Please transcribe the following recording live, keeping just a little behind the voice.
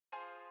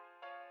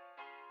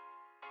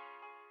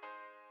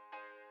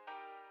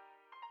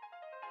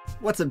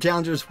What's up,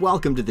 challengers?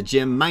 Welcome to the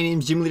gym. My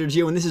name's Gym Leader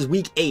Gio, and this is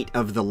week 8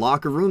 of the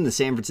Locker Room. The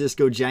San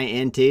Francisco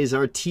GiEnteis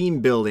are team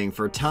building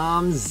for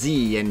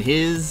TomZ and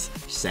his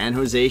San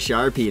Jose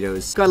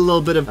Sharpedos. Got a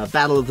little bit of a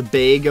Battle of the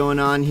Bay going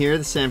on here,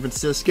 the San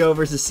Francisco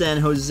versus San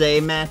Jose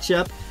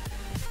matchup.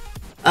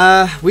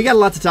 We got a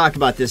lot to talk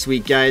about this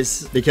week,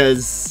 guys,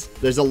 because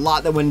there's a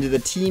lot that went into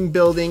the team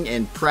building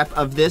and prep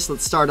of this.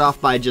 Let's start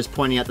off by just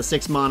pointing out the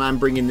 6 mon I'm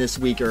bringing this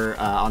week, or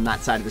on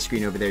that side of the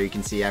screen over there, you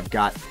can see I've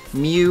got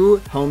Mew,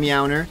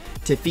 Homeyowner,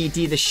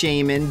 Tefiti the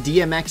Shaman,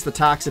 DMX the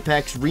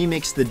Toxapex,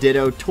 Remix the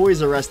Ditto,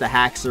 Toys R Us the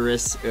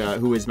Haxorus,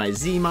 who is my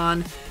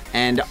Z-Mon,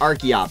 and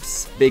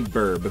Archeops, Big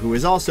Burb, who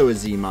is also a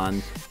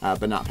Z-Mon,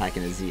 but not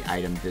packing a Z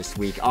item this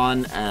week.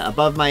 On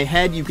above my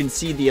head, you can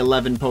see the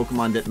 11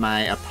 Pokemon that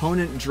my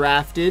opponent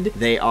drafted.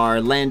 They are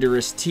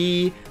Landorus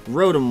T,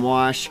 Rotom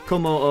Wash,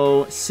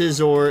 Kommo-o,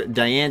 Scizor,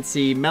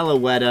 Diancie,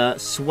 Meloetta,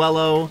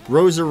 Swellow,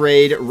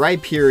 Roserade,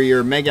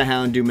 Rhyperior, Mega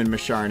Houndoom, and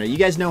Musharna. You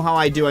guys know how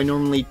I do. I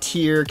normally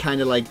tier kind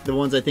of like the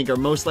ones I think are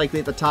most likely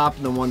at the top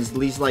and the ones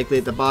least likely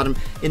at the bottom.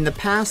 In the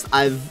past,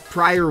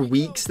 prior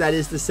weeks, that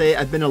is to say,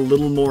 I've been a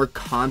little more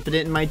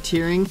confident in my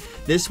tiering.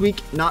 This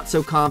week, not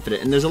so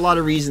confident, and there's a lot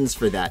of reasons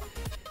for that.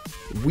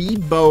 We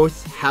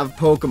both have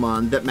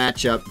Pokemon that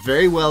match up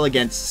very well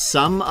against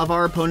some of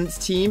our opponent's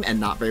team and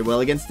not very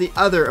well against the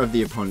other of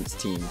the opponent's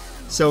team.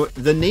 So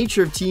the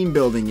nature of team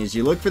building is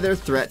you look for their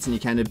threats and you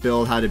kind of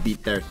build how to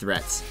beat their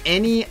threats.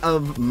 Any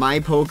of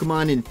my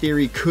Pokemon in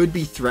theory could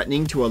be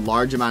threatening to a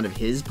large amount of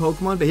his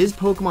Pokemon, but his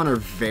Pokemon are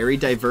very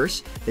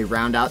diverse. They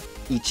round out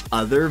each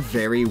other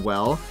very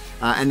well,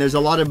 and there's a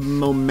lot of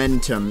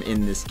momentum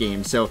in this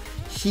game. So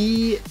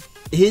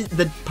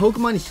the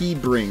Pokemon he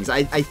brings,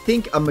 I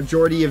think a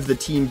majority of the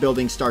team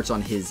building starts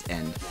on his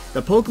end.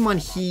 The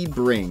Pokemon he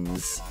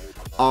brings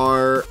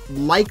are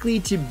likely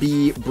to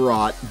be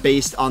brought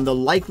based on the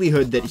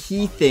likelihood that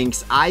he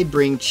thinks I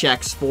bring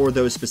checks for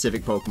those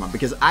specific Pokemon,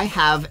 because I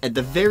have at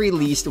the very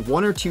least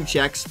 1 or 2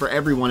 checks for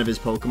every one of his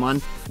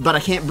Pokemon, but I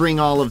can't bring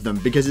all of them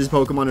because his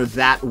Pokemon are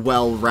that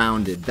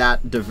well-rounded,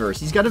 that diverse.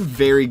 He's got a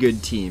very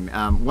good team.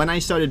 When I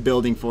started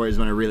building for it is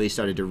when I really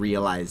started to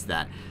realize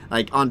that.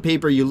 Like, on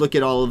paper, you look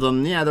at all of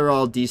them, yeah, they're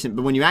all decent,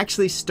 but when you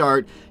actually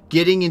start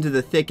getting into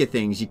the thick of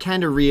things, you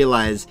kind of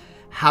realize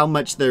how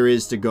much there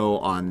is to go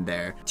on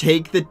there.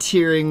 Take the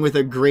tiering with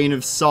a grain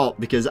of salt,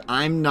 because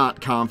I'm not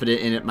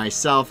confident in it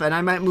myself, and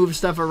I might move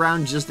stuff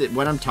around just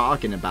when I'm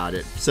talking about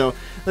it. So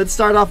let's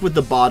start off with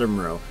the bottom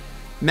row.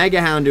 Mega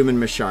Houndoom and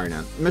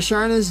Musharna.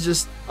 Musharna is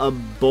just a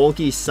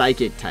bulky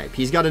psychic type.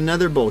 He's got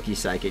another bulky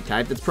psychic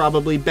type that's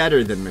probably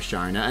better than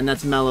Musharna, and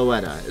that's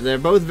Meloetta. They're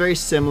both very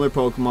similar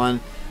Pokemon.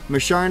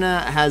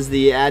 Musharna has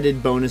the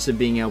added bonus of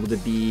being able to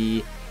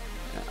be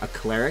a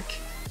cleric,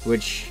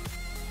 which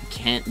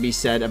can't be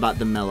said about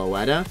the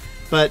Meloetta,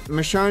 but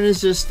Musharna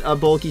is just a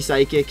bulky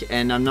psychic,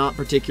 and I'm not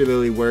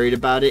particularly worried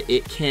about it.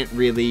 It can't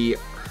really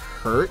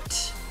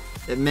hurt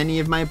many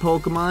of my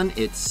Pokemon.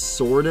 It's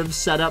sort of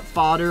set up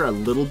fodder a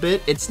little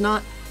bit. It's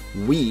not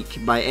weak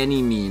by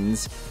any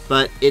means,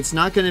 but it's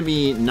not going to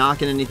be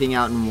knocking anything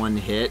out in one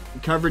hit.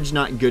 Coverage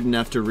not good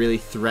enough to really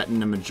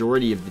threaten a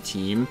majority of the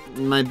team.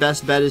 My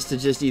best bet is to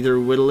just either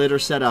whittle it or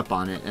set up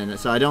on it, and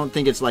so I don't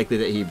think it's likely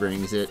that he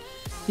brings it.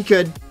 He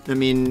could. I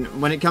mean,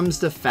 when it comes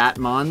to Fat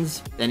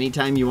Mons,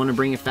 anytime you want to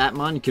bring a Fat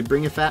Mon, you could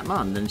bring a Fat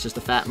Mon. Then it's just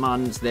a Fat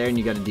Mon that's there and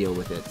you got to deal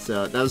with it.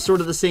 So that was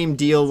sort of the same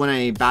deal when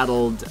I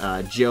battled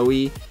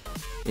Joey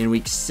in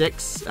week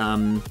 6.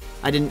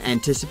 I didn't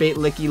anticipate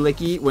Licky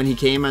Licky. When he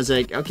came, I was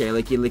like, okay,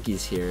 Licky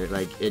Licky's here.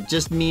 Like, it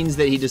just means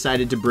that he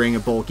decided to bring a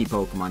bulky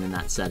Pokemon in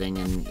that setting,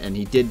 and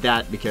he did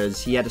that because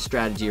he had a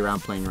strategy around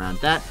playing around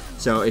that.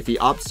 So if he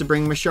opts to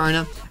bring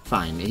Musharna,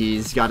 fine.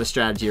 He's got a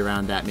strategy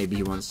around that. Maybe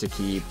he wants to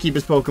keep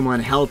his Pokemon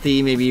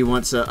healthy. Maybe he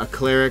wants a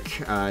cleric.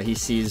 He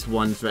sees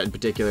one threat in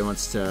particular,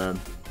 wants to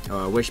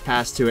wish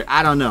pass to it.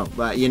 I don't know,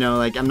 but you know,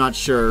 like, I'm not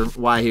sure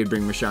why he would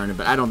bring Musharna,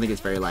 but I don't think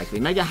it's very likely.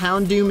 Mega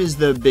Houndoom is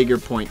the bigger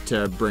point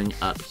to bring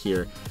up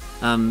here.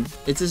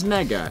 It's his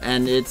Mega,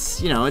 and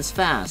it's, you know, it's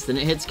fast and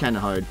it hits kind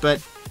of hard,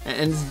 but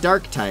and it's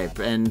Dark type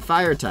and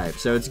Fire type,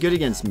 so it's good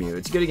against Mew.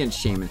 It's good against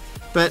Shaman.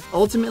 But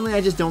ultimately,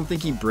 I just don't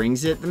think he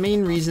brings it. The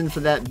main reason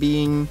for that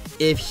being,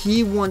 if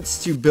he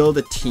wants to build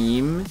a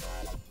team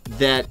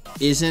that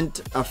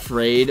isn't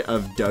afraid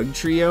of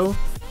Dugtrio,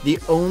 the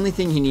only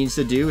thing he needs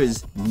to do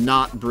is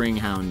not bring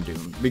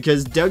Houndoom,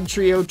 because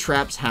Dugtrio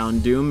traps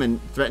Houndoom and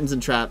threatens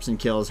and traps and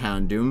kills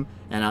Houndoom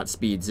and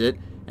outspeeds it,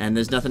 and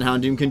there's nothing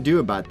Houndoom can do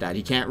about that.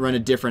 He can't run a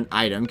different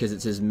item because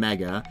it's his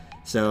Mega,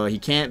 so he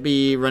can't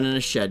be running a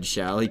Shed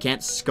Shell. He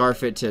can't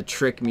Scarf it to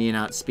trick me and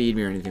outspeed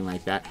me or anything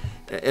like that.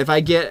 If I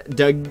get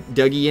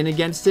Dougie in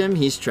against him,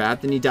 he's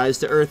trapped and he dies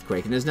to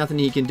Earthquake, and there's nothing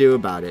he can do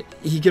about it.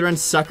 He could run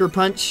Sucker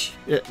Punch,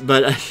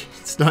 but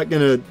it's not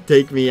gonna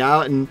take me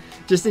out, and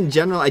just in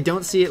general, I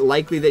don't see it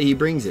likely that he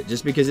brings it,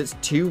 just because it's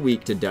too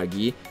weak to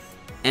Dougie,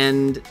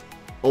 and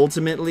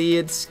ultimately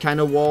it's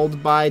kind of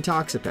walled by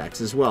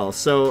Toxapex as well.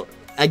 So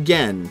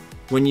again,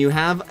 when you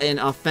have an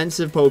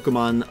offensive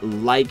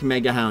Pokemon like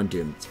Mega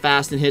Houndoom, it's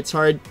fast and hits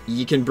hard,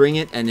 you can bring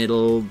it and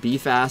it'll be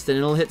fast and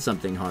it'll hit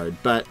something hard.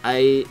 But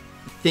I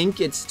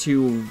think it's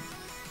too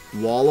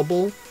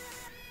wallable.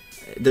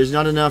 There's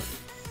not enough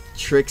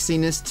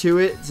tricksiness to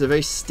it. It's a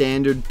very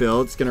standard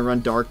build. It's going to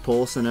run Dark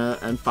Pulse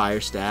and Fire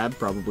Stab,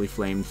 probably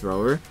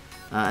Flamethrower.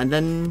 And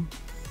then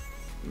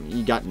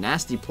you got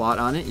Nasty Plot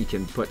on it. You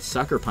can put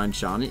Sucker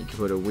Punch on it. You can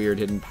put a weird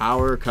Hidden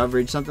Power,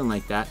 Coverage, something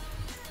like that.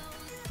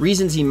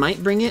 Reasons he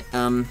might bring it.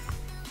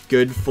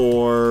 Good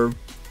for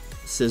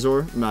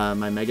Scizor,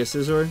 my Mega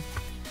Scizor.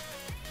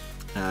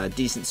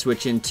 Decent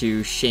switch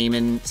into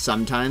Shaman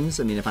sometimes.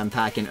 I mean, if I'm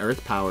packing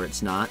Earth Power,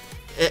 it's not.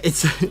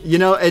 It's, you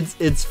know,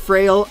 it's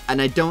frail,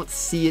 and I don't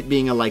see it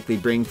being a likely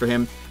bring for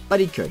him, but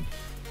he could.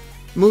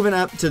 Moving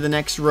up to the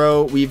next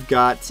row, we've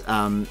got,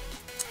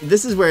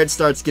 this is where it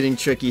starts getting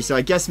tricky, so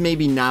I guess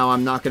maybe now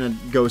I'm not going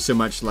to go so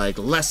much like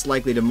less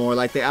likely to more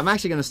likely. I'm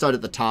actually going to start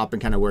at the top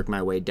and kind of work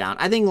my way down.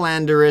 I think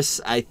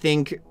Landorus, I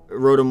think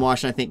Rotom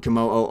Wash, and I think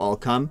Kommo-o all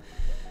come.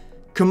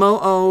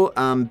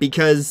 Kommo-o,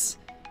 because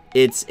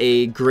it's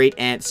a great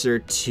answer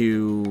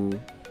to...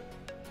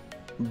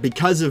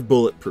 because of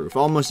Bulletproof,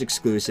 almost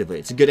exclusively.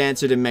 It's a good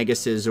answer to Mega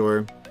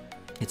Scizor.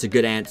 It's a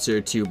good answer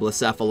to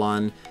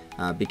Blacephalon,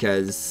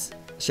 because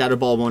Shadow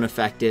Ball won't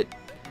affect it,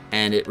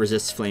 and it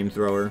resists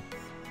Flamethrower.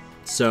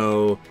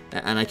 So,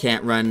 and I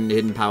can't run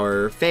Hidden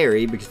Power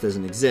Fairy because it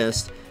doesn't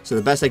exist. So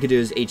the best I could do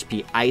is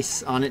HP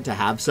Ice on it to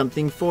have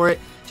something for it.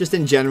 Just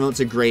in general, it's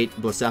a great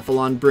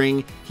Blacephalon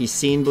bring. He's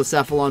seen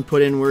Blacephalon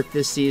put in work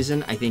this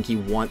season. I think he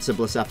wants a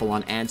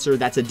Blacephalon answer.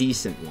 That's a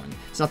decent one.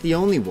 It's not the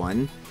only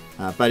one.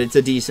 But it's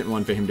a decent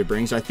one for him to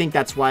bring, so I think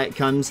that's why it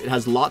comes. It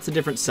has lots of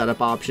different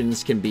setup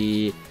options. Can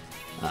be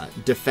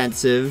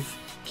defensive,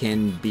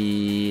 can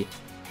be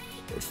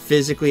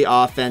physically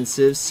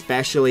offensive,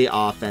 specially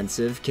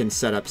offensive, can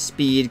set up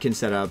speed, can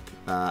set up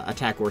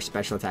attack or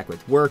special attack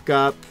with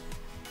workup,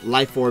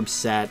 Life Orb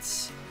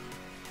sets,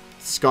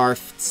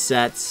 Scarf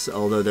sets,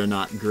 although they're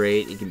not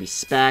great. It can be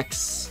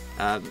specs,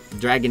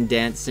 Dragon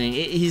Dancing.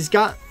 It's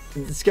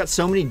got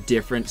so many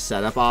different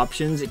setup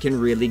options. It can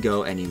really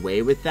go any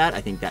way with that.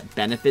 I think that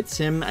benefits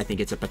him. I think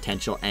it's a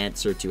potential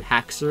answer to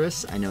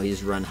Haxorus. I know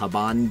he's run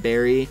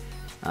Habanberry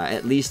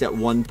at least at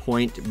one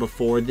point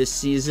before this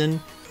season.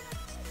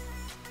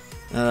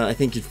 I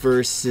think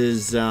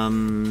versus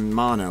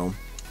Mono.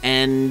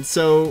 And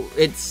so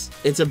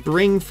it's a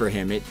bring for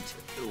him.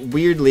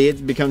 Weirdly,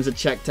 it becomes a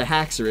check to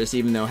Haxorus,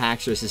 even though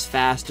Haxorus is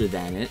faster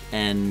than it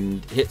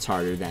and hits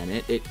harder than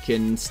it. It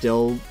can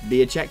still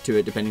be a check to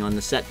it, depending on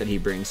the set that he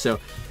brings. So,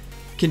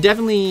 can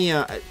definitely,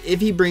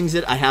 if he brings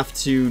it, I have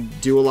to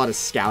do a lot of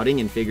scouting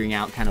and figuring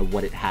out kind of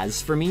what it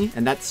has for me.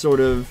 And that's sort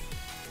of,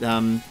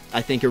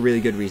 I think, a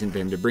really good reason for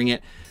him to bring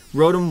it.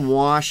 Rotom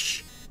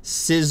Wash,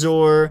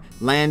 Scizor,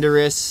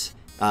 Landorus.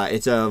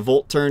 It's a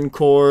Volt-Turn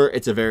core.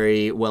 It's a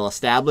very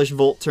well-established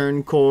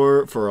Volt-Turn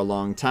core for a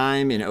long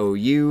time in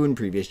OU and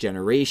previous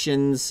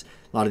generations.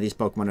 A lot of these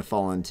Pokemon have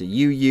fallen to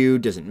UU.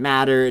 Doesn't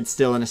matter. It's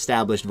still an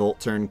established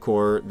Volt-Turn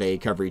core. They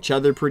cover each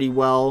other pretty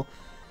well.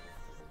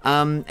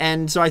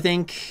 And so I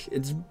think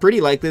it's pretty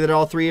likely that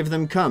all three of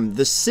them come.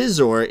 The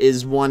Scizor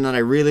is one that I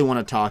really want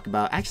to talk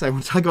about. Actually, I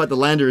want to talk about the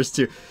Landorus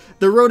too.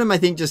 The Rotom, I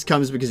think, just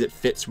comes because it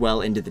fits well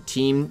into the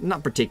team. I'm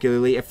not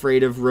particularly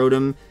afraid of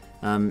Rotom.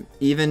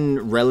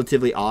 Even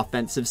relatively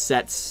offensive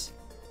sets,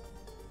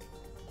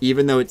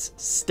 even though it's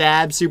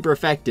stab super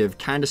effective,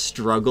 kind of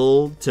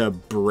struggle to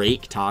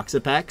break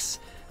Toxapex.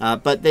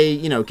 But they,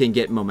 you know, can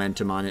get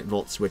momentum on it,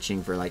 Volt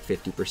switching for like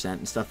 50%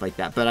 and stuff like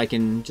that. But I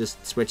can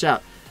just switch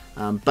out.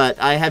 But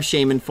I have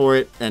Shaman for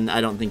it, and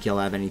I don't think he'll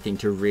have anything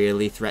to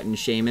really threaten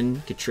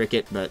Shaman. Could trick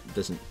it, but it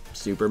doesn't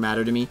super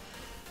matter to me.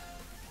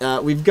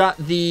 We've got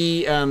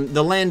the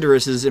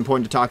Landorus is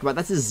important to talk about.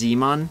 That's a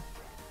Z-Mon.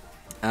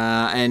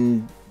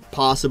 And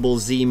possible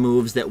Z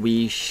moves that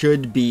we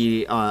should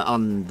be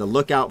on the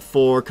lookout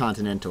for.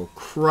 Continental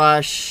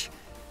Crush,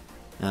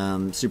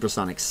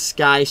 Supersonic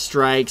Sky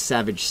Strike,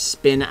 Savage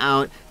Spin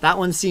Out. That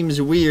one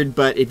seems weird,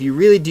 but if you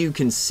really do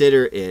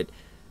consider it,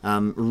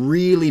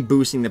 really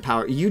boosting the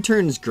power.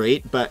 U-turn's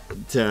great, but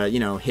to, you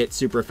know, hit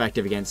super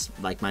effective against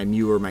like my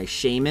Mew or my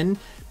Shaman,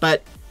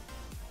 but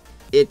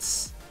it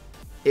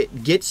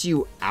gets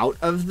you out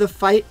of the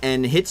fight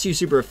and hits you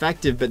super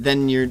effective, but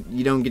then you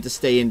don't get to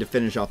stay in to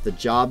finish off the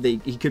job.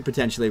 He could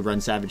potentially run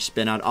Savage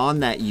Spin Out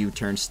on that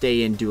U-turn,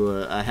 stay in, do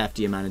a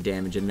hefty amount of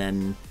damage, and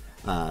then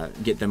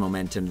get the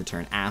momentum the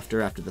turn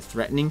after the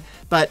threatening.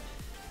 But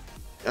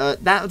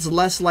that's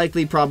less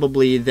likely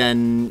probably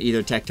than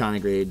either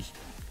Tectonic Rage,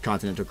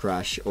 Continental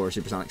Crush, or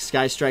Supersonic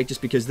Sky Strike,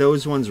 just because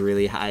those ones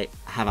really have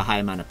a high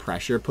amount of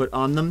pressure put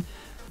on them.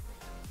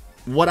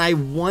 What I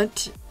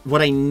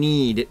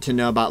need to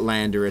know about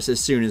Landorus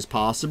as soon as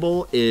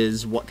possible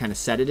is what kind of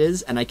set it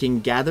is, and I can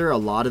gather a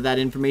lot of that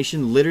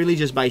information literally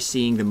just by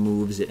seeing the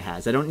moves it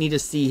has. I don't need to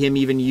see him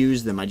even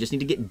use them. I just need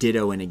to get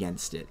Ditto in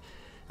against it.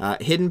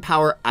 Hidden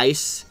Power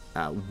Ice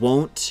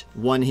won't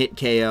one-hit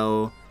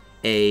KO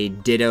a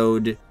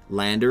Dittoed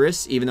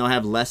Landorus, even though I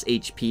have less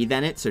HP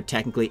than it, so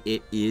technically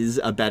it is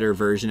a better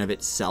version of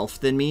itself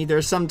than me. There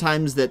are some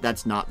times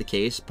that's not the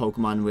case.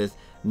 Pokemon with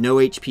no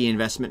HP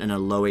investment and a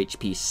low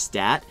HP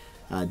stat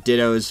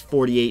Ditto's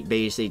 48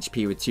 base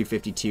HP with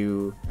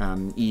 252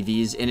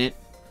 EVs in it,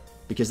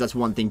 because that's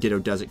one thing Ditto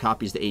does. It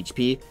copies the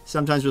HP.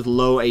 Sometimes with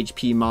low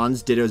HP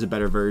mons, Ditto's a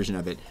better version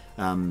of it.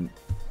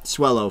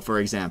 Swellow, for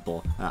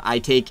example. I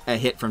take a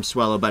hit from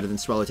Swellow better than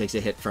Swellow takes a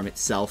hit from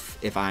itself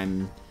if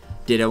I'm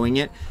Dittoing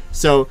it.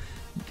 So,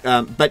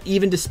 but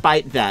even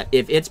despite that,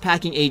 if it's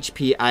packing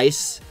HP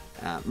Ice,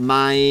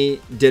 my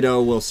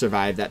Ditto will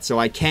survive that. So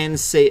I can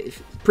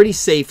pretty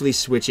safely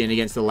switch in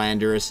against the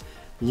Landorus,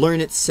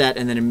 learn its set,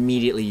 and then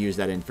immediately use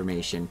that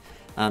information.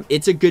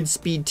 It's a good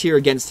speed tier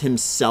against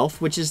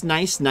himself, which is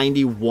nice.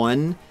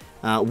 91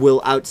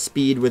 will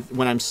outspeed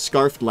when I'm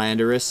Scarfed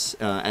Landorus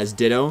as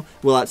Ditto.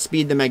 Will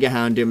outspeed the Mega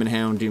Houndoom, and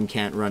Houndoom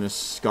can't run a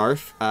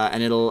Scarf.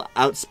 And it'll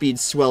outspeed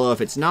Swellow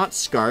if it's not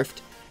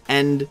Scarfed.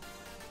 And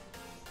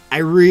I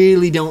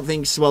really don't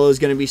think Swellow is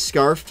going to be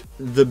Scarfed.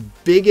 The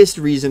biggest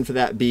reason for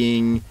that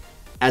being,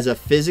 as a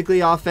physically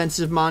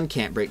offensive mon,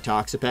 can't break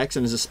Toxapex,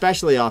 and as a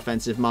specially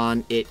offensive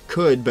mon, it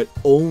could, but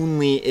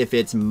only if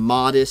it's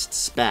modest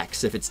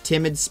specs. If it's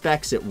timid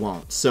specs, it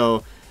won't.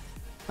 So,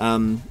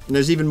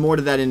 there's even more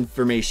to that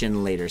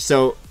information later.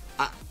 So,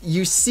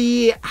 you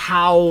see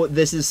how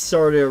this is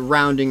sort of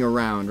rounding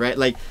around, right?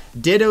 Like,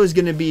 Ditto is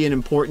going to be an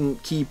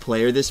important key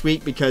player this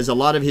week because a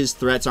lot of his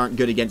threats aren't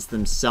good against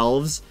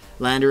themselves.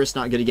 Landorus,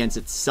 not good against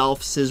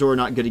itself. Scizor,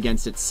 not good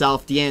against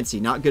itself.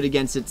 Diancie, not good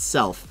against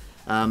itself.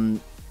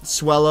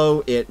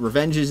 Swellow, it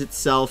revenges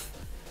itself,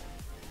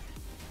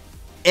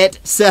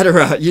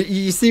 etc.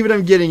 You see what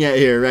I'm getting at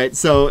here, right?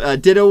 So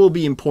Ditto will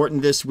be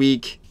important this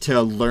week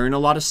to learn a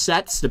lot of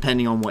sets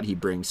depending on what he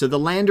brings. So the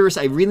Landorus,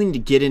 I really need to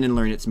get in and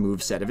learn its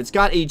moveset. If it's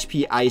got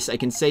HP Ice, I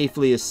can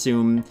safely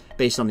assume,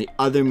 based on the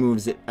other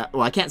moves that...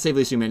 well, I can't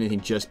safely assume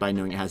anything just by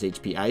knowing it has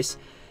HP Ice.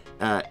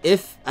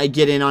 If I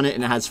get in on it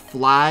and it has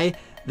Fly,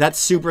 that's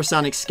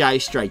Supersonic Sky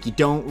Strike. You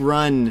don't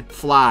run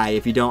Fly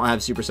if you don't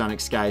have Supersonic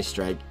Sky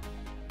Strike.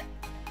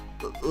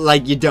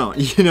 Like, you don't,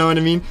 you know what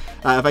I mean?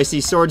 If I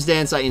see Swords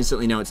Dance, I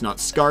instantly know it's not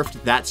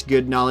Scarfed. That's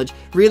good knowledge.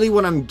 Really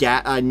what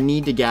I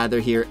need to gather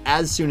here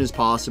as soon as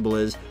possible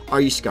is,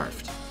 are you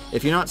Scarfed?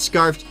 If you're not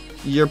Scarfed,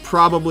 you're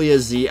probably a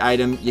Z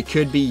item. You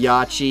could be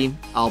Yachi.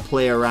 I'll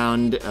play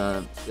around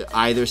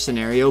either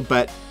scenario,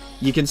 but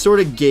you can sort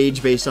of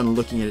gauge based on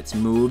looking at its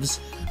moves.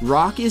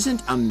 Rock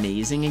isn't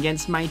amazing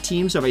against my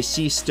team, so if I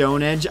see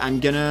Stone Edge,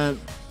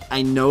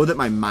 I know that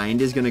my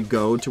mind is going to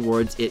go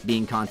towards it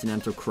being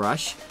Continental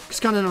Crush. Because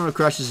Continental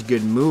Crush is a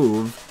good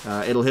move.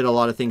 It'll hit a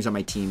lot of things on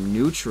my team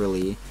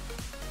neutrally.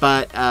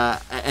 But,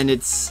 and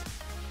it's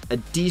a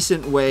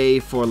decent way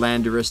for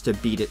Landorus to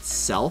beat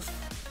itself.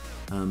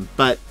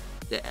 But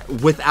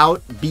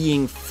without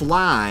being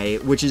Fly,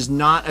 which is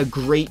not a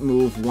great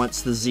move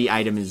once the Z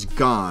item is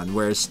gone.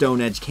 Whereas Stone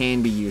Edge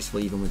can be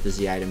useful even with the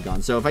Z item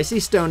gone. So if I see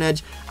Stone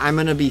Edge, I'm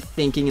going to be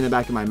thinking in the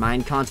back of my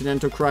mind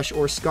Continental Crush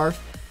or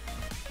Scarf.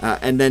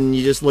 And then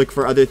you just look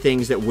for other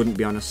things that wouldn't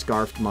be on a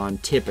Scarfed mon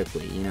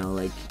typically, you know,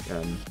 like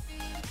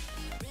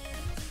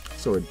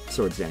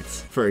Swords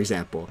Dance, for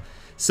example.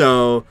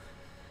 So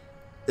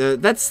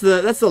that's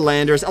the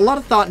Landorus. A lot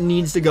of thought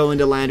needs to go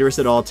into Landorus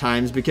at all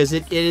times because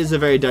it is a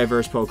very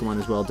diverse Pokemon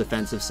as well.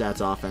 Defensive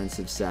stats,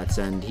 offensive stats,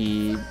 and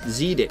he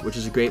Z'd it, which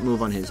is a great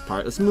move on his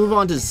part. Let's move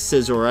on to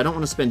Scizor. I don't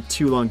want to spend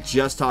too long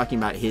just talking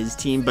about his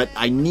team, but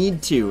I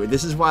need to.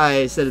 This is why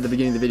I said at the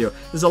beginning of the video,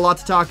 there's a lot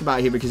to talk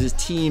about here because his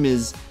team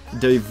is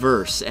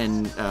diverse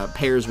and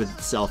pairs with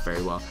itself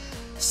very well.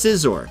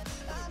 Scizor.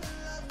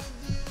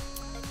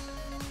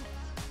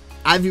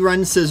 I've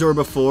run Scizor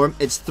before.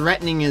 It's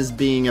threatening as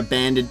being a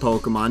banded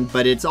Pokemon,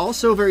 but it's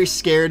also very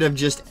scared of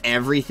just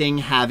everything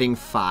having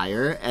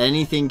fire.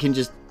 Anything can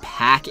just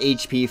pack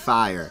HP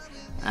fire.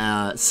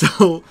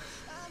 So,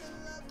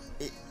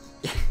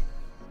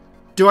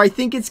 do I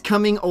think it's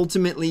coming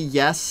ultimately?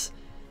 Yes,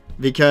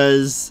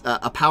 because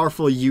a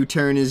powerful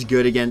U-turn is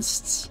good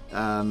against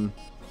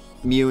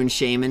Mew and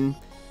Shaman.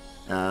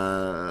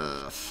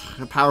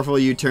 A powerful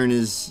U-turn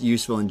is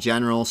useful in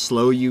general.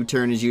 Slow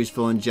U-turn is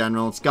useful in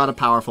general. It's got a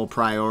powerful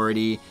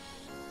priority.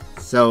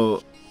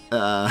 So, do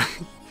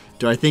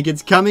I think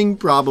it's coming?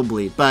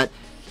 Probably. But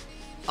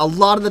a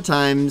lot of the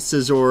time,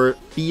 Scizor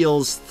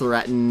feels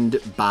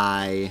threatened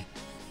by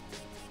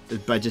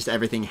just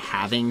everything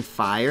having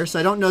fire. So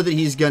I don't know that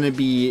he's going to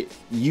be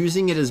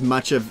using it as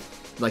much of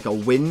like a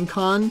win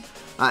con.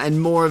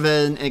 And more of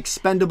an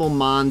expendable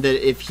mon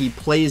that if he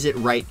plays it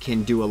right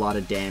can do a lot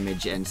of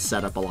damage and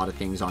set up a lot of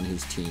things on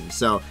his team.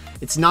 So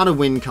it's not a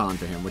win con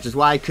for him, which is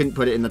why I couldn't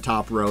put it in the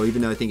top row,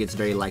 even though I think it's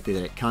very likely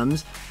that it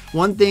comes.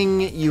 One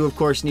thing you of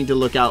course need to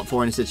look out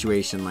for in a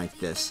situation like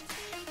this.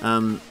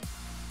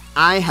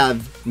 I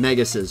have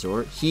Mega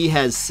Scizor, he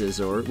has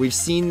Scizor. We've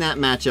seen that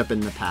matchup in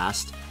the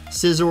past.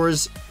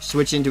 Scizors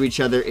switch into each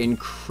other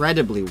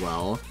incredibly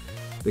well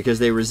because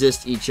they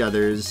resist each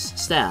other's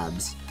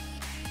stabs.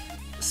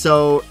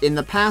 So, in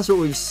the past, what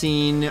we've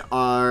seen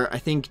are, I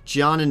think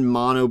John and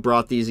Mono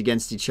brought these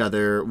against each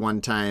other one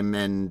time,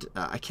 and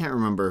I can't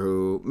remember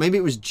who. Maybe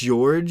it was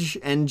George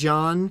and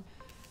John?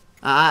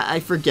 I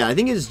forget. I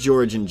think it's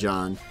George and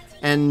John.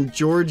 And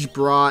George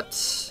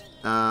brought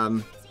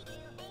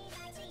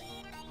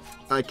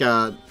like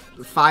a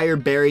fire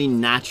berry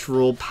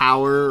natural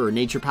power or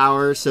nature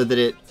power so that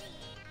it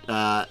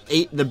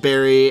ate the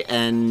berry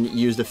and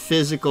used a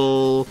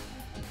physical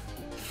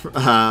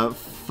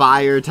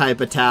fire type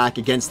attack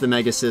against the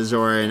Mega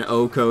Scizor and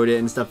O-code it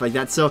and stuff like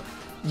that. So,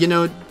 you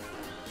know,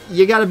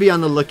 you got to be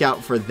on the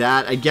lookout for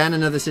that. Again,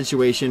 another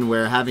situation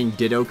where having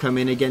Ditto come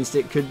in against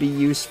it could be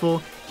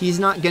useful. He's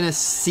not going to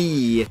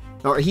see,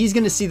 or he's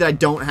going to see that I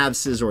don't have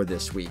Scizor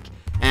this week.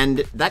 And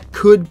that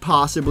could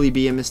possibly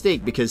be a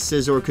mistake because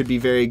Scizor could be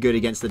very good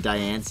against the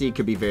Diancie, it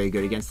could be very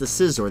good against the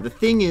Scizor. The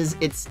thing is,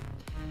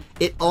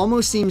 it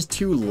almost seems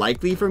too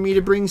likely for me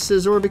to bring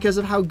Scizor because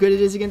of how good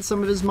it is against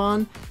some of his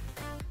Mon.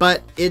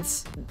 But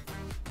it's...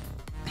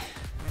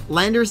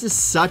 Landorus is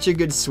such a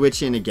good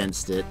switch in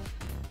against it.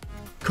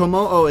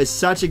 Kommo-o is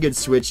such a good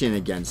switch in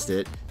against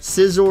it.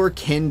 Scizor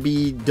can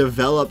be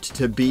developed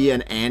to be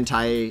an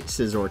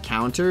anti-Scizor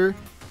counter.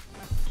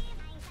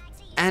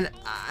 And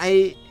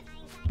I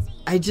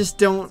just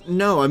don't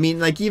know. I mean,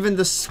 like, even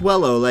the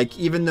Swellow, like,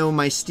 even though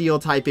my Steel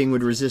typing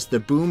would resist the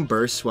Boom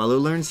Burst, Swellow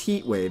learns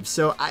Heat Wave.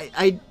 So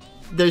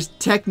there's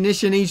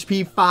Technician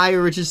HP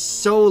Fire, which is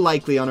so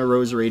likely on a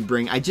Roserade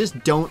bring. I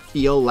just don't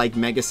feel like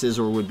Mega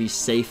Scizor would be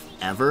safe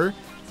ever.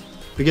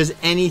 Because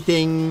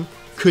anything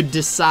could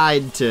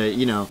decide to,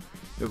 you know,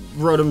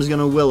 Rotom's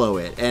gonna Willow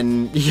it.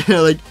 And, you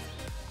know, like,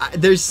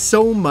 there's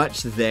so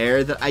much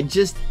there that I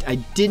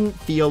didn't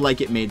feel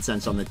like it made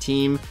sense on the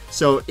team.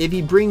 So if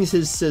he brings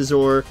his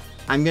Scizor,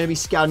 I'm going to be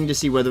scouting to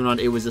see whether or not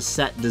it was a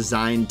set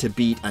designed to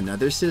beat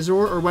another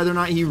Scizor, or whether or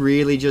not he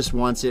really just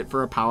wants it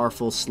for a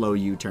powerful slow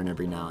U-turn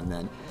every now and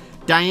then.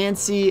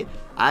 Diancie,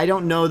 I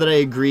don't know that I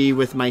agree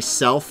with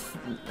myself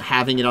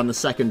having it on the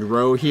second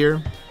row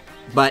here,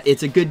 but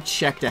it's a good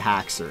check to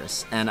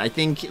Haxorus. And I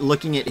think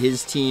looking at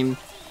his team,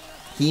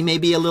 he may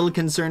be a little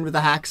concerned with the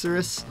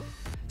Haxorus.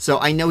 So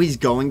I know he's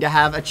going to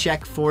have a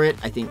check for it.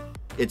 I think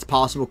it's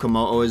possible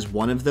Kommo-o is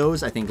one of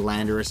those. I think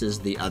Landorus is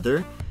the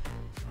other.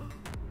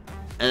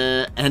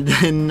 And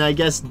then I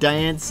guess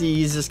Diancie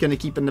he's just going to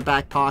keep in the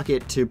back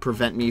pocket to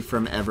prevent me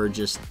from ever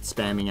just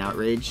spamming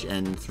Outrage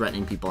and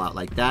threatening people out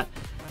like that.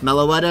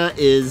 Meloetta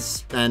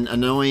is an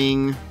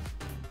annoying,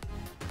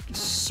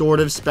 sort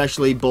of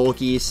specially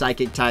bulky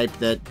psychic type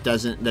that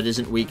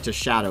isn't weak to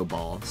Shadow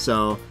Ball.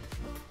 So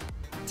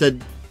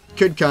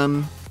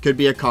could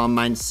be a Calm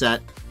Mind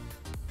set.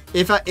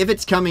 If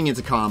it's coming, it's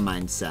a Calm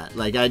Mind set.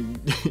 Like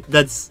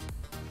that's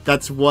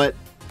what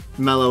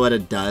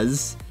Meloetta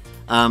does.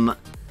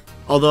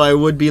 Although I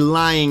would be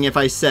lying if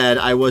I said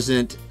I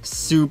wasn't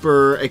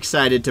super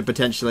excited to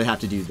potentially have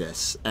to do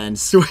this and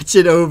switch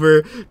it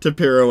over to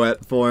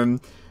Pirouette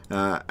form.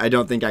 I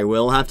don't think I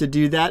will have to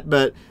do that,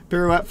 but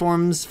Pirouette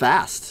form's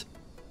fast.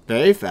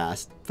 Very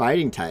fast.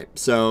 Fighting type.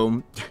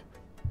 So,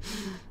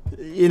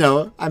 you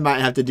know, I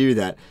might have to do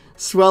that.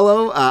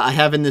 Swellow, I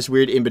have in this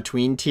weird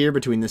in-between tier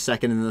between the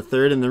second and the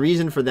third, and the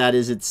reason for that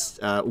is its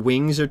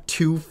wings are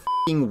too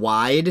f***ing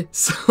wide,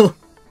 so...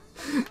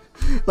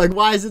 Like,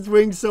 why is its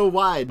wings so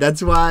wide?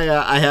 That's why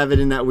I have it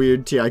in that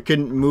weird tier. I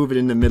couldn't move it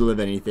in the middle of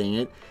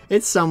anything.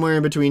 It's somewhere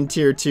in between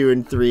tier 2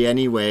 and 3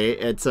 anyway.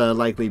 It's a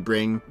likely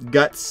bring.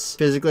 Guts,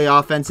 physically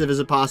offensive is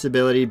a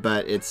possibility,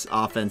 but its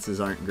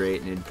offenses aren't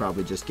great, and it'd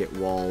probably just get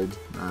walled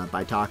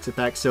by Tox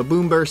effects. So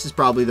Boom Burst is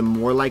probably the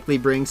more likely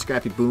bring.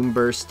 Scrappy Boom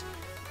Burst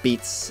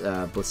beats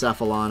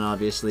Blacephalon,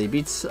 obviously.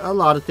 Beats a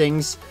lot of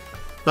things,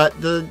 but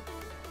the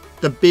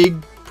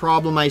big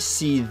problem I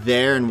see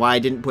there and why I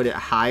didn't put it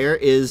higher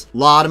is a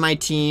lot of my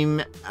team,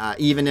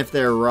 even if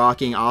they're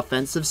rocking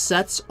offensive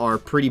sets, are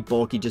pretty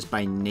bulky just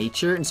by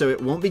nature, and so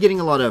it won't be getting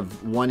a lot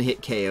of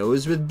one-hit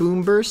KOs with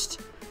Boom Burst.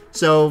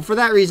 So for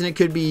that reason, it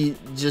could be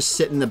just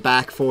sit in the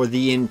back for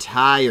the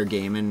entire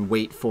game and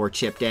wait for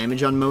chip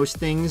damage on most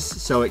things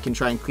so it can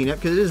try and clean up,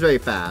 because it is very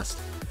fast.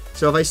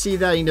 So if I see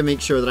that, I need to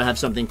make sure that I have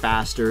something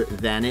faster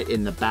than it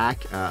in the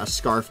back, a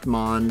Scarfed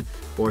Mon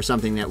or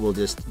something that will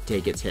just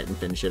take its hit and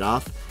finish it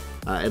off.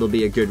 It'll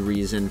be a good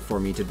reason for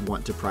me to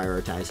want to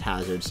prioritize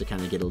hazards to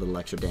kind of get a little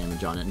extra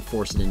damage on it and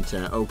force it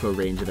into Oko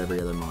range of every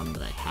other Mon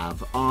that I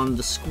have on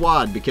the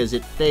squad, because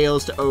it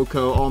fails to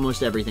Oko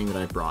almost everything that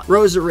I've brought.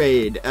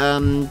 Roserade,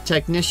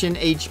 Technician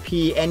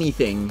HP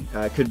anything,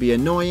 could be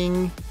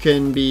annoying,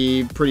 can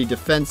be pretty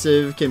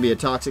defensive, can be a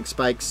Toxic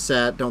Spike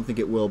set, don't think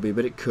it will be,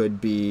 but it could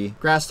be.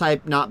 Grass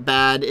type, not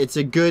bad. It's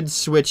a good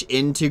switch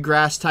into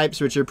Grass types,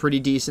 which are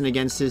pretty decent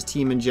against his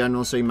team in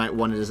general, so you might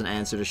want it as an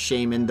answer to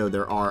Shaman, though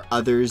there are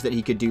others that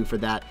he could do for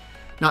that.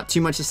 Not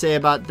too much to say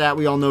about that.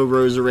 We all know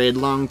Roserade,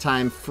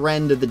 longtime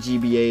friend of the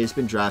GBA, has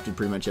been drafted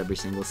pretty much every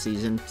single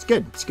season. It's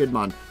good. It's a good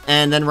Mon.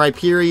 And then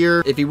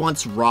Rhyperior, if he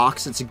wants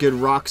rocks, it's a good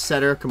rock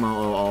setter.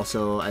 Kommo-o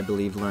also, I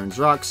believe, learns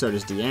rocks. So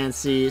does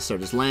Diancie, so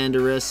does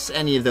Landorus.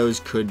 Any of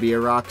those could be a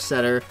rock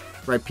setter.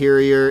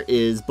 Rhyperior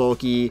is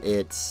bulky.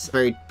 It's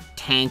very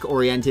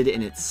tank-oriented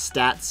in its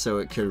stats, so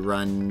it could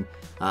run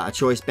a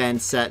choice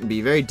band set and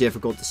be very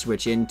difficult to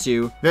switch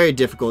into. Very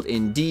difficult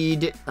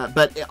indeed,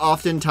 but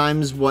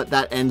oftentimes what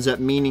that ends up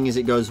meaning is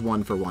it goes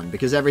 1 for 1,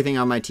 because everything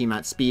on my team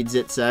outspeeds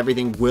it, so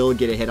everything will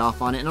get a hit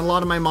off on it, and a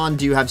lot of my mon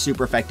do have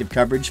super effective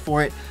coverage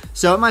for it,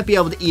 so it might be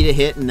able to eat a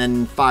hit and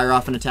then fire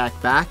off an attack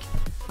back.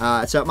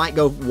 So it might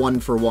go 1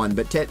 for 1,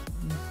 but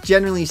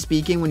generally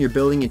speaking, when you're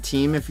building a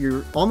team, if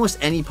you're almost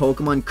any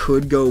Pokemon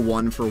could go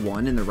 1 for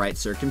 1 in the right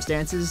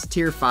circumstances.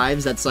 Tier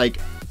 5s, that's like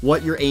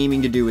what you're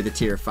aiming to do with a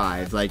tier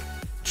 5. Like,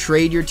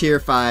 trade your tier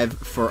 5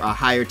 for a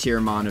higher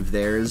tier mon of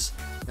theirs.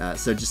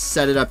 So just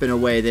set it up in a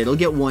way that it'll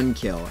get 1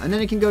 kill, and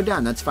then it can go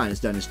down. That's fine, it's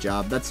done its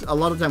job. That's a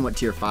lot of the time what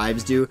tier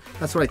 5s do.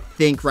 That's what I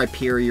think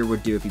Rhyperior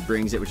would do if he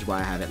brings it, which is why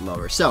I have it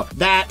lower. So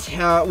that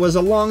was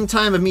a long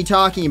time of me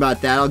talking about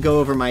that. I'll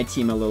go over my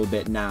team a little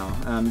bit now.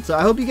 So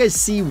I hope you guys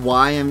see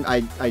why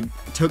I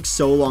took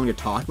so long to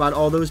talk about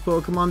all those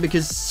Pokemon,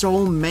 because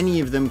so many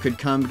of them could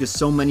come, because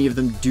so many of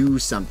them do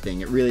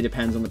something. It really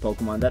depends on the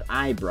Pokemon that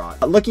I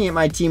brought. Looking at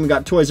my team, we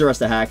got Toys R Us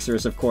the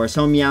Haxorus, of course,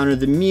 Homeowner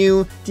the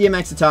Mew,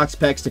 DMX the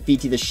Toxapex,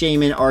 Tefiti the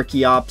Shaman,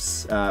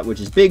 Archeops, which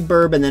is Big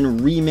Burb, and then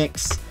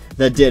Remix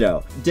the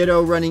Ditto.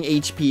 Ditto running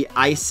HP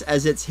Ice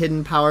as its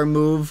hidden power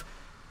move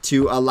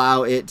to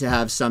allow it to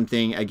have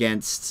something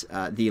against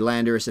the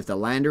Landorus if the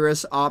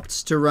Landorus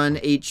opts to run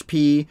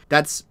HP.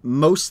 That's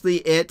mostly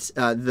it.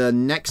 The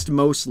next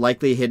most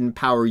likely hidden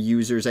power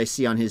users I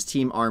see on his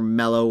team are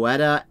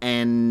Meloetta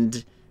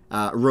and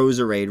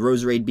Roserade.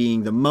 Roserade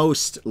being the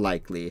most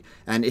likely.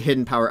 And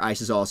Hidden Power Ice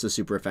is also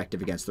super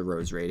effective against the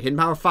Roserade. Hidden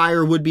Power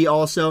Fire would be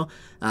also,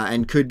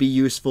 and could be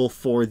useful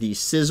for the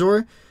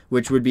Scizor,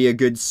 which would be a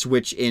good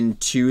switch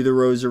into the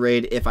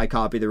Roserade if I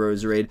copy the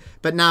Roserade.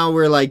 But now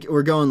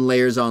we're going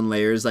layers on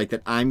layers, like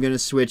that I'm going to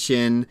switch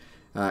in,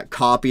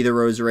 copy the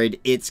Roserade,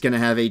 it's going to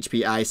have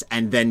HP Ice,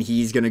 and then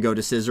he's going to go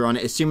to Scizor on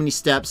it. It's too many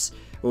steps,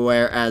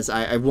 whereas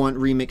I want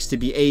Remix to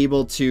be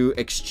able to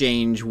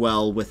exchange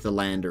well with the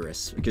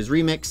Landorus, because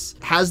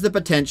Remix has the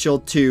potential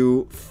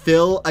to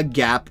fill a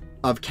gap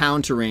of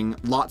countering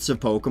lots of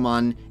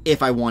Pokemon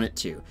if I want it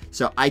to.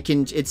 So I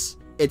can, it's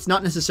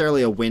not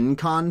necessarily a win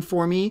con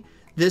for me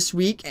this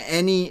week.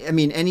 Any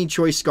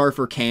choice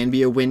Scarfer can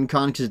be a win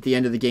con, because at the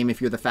end of the game,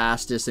 if you're the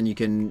fastest and you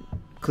can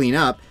clean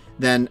up,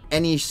 then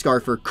any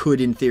Scarfer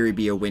could in theory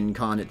be a win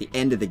con at the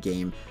end of the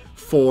game.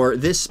 For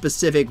this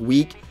specific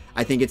week,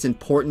 I think it's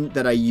important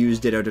that I use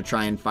Ditto to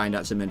try and find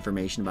out some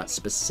information about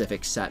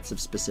specific sets of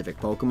specific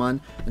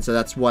Pokemon. And so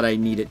that's what I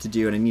need it to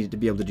do, and I needed to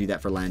be able to do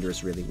that for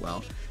Landorus really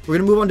well. We're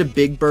going to move on to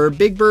Big Burb.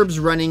 Big Burb's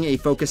running a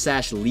Focus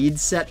Sash lead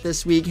set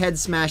this week. Head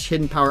Smash,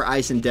 Hidden Power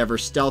Ice, Endeavor,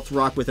 Stealth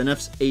Rock with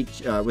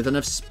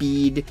enough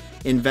speed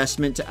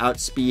investment to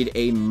outspeed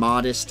a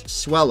modest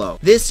Swellow.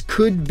 This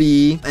could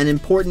be an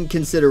important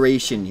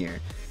consideration here,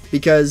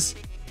 because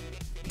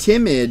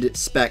Timid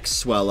Spec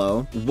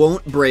Swellow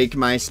won't break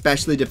my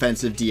specially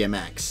defensive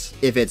DMX.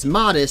 If it's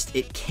modest,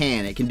 it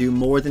can do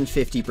more than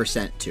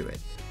 50% to it.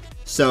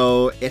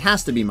 So it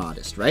has to be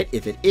modest, right?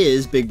 If it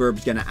is, Big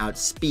Burb's gonna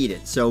outspeed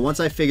it. So once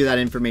I figure that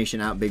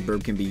information out, Big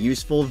Burb can be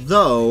useful,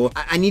 though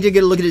I need to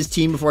get a look at his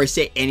team before I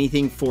say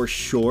anything for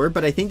sure,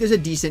 but I think there's a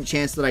decent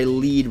chance that I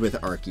lead with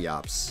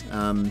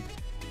Archeops.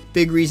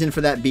 Big reason for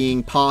that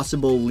being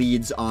possible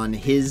leads on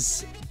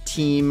his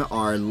team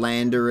are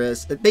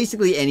Landorus.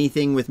 Basically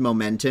anything with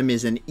momentum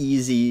is an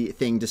easy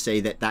thing to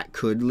say that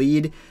could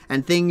lead,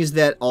 and things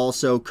that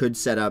also could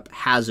set up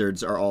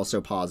hazards are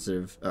also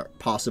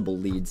possible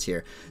leads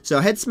here. So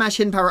Head Smash,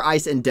 Hidden Power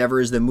Ice, Endeavor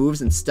is the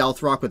moves, and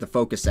Stealth Rock with a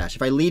Focus Sash.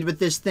 If I lead with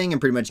this thing, I'm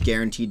pretty much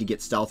guaranteed to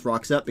get Stealth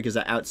Rocks up, because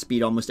I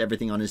outspeed almost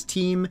everything on his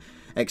team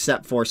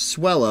except for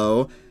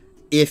Swellow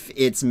if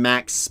it's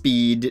max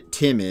speed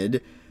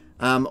Timid,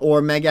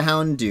 or Mega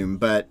Houndoom.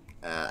 But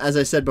as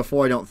I said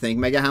before, I don't think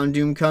Mega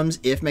Houndoom comes.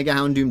 If Mega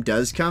Houndoom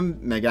does come,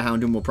 Mega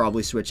Houndoom will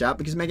probably switch out,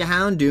 because Mega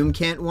Houndoom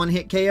can't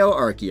one-hit KO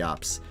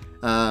Archeops.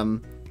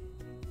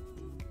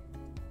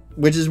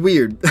 Which is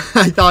weird.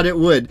 I thought it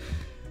would.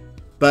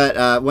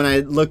 But when I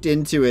looked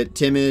into it,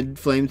 Timid,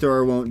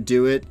 Flamethrower won't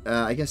do it.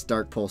 I guess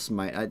Dark Pulse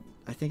might. I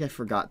think I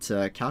forgot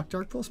to calc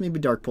Dark Pulse. Maybe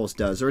Dark Pulse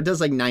does, or it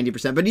does like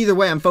 90%. But either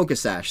way, I'm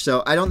Focus Sash,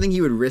 so I don't think he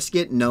would risk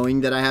it,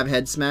 knowing that I have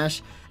Head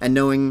Smash, and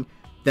knowing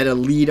that a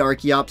lead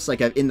Archeops, like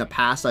in the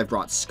past, I've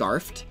brought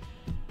Scarfed,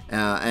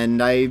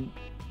 and I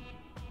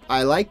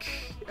like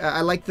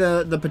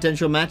the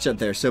potential matchup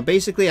there. So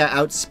basically, I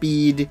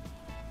outspeed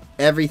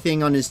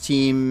everything on his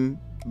team,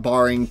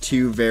 barring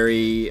two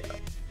very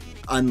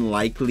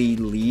unlikely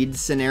lead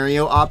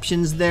scenario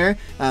options there.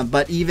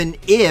 But even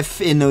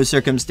if in those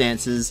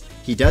circumstances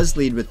he does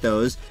lead with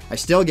those, I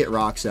still get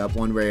rocks up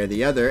one way or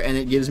the other, and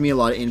it gives me a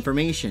lot of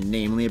information,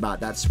 namely about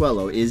that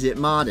Swellow. Is it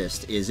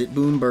modest? Is it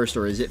boom burst?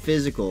 Or is it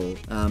physical?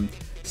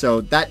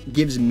 So that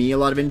gives me a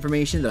lot of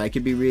information that I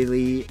could be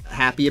really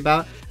happy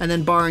about. And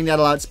then barring that,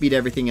 I'll outspeed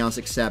everything else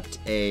except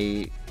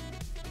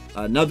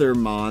another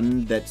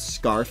Mon that's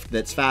Scarfed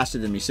that's faster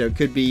than me. So it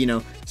could be, you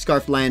know,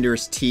 Scarf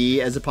Landorus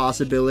T as a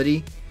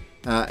possibility,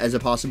 as a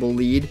possible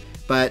lead.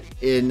 But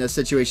in a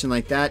situation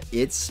like that,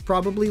 it's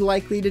probably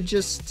likely to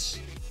just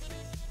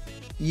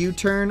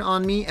U-turn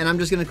on me, and I'm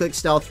just going to click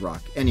Stealth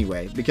Rock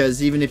anyway,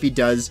 because even if he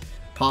does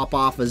pop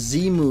off a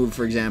Z move,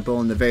 for example,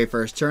 in the very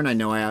first turn, I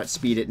know I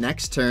outspeed it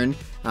next turn,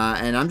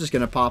 and I'm just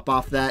going to pop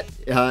off that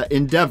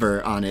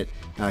Endeavor on it,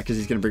 because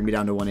he's going to bring me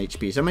down to 1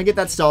 HP. So I'm going to get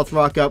that Stealth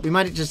Rock up. We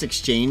might just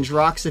exchange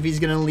rocks if he's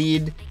going to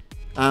lead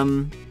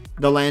the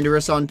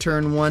Landorus on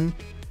turn 1.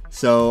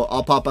 So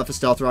I'll pop off a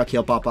Stealth Rock,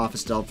 he'll pop off a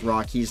Stealth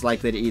Rock. He's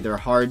likely to either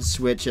hard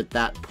switch at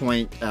that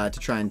point to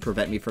try and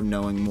prevent me from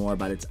knowing more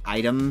about its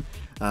item.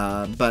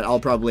 But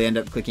I'll probably end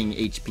up clicking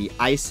HP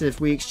Ice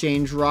if we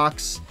exchange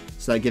rocks.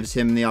 So that gives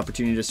him the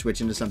opportunity to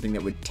switch into something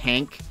that would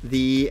tank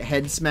the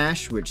Head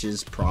Smash, which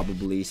is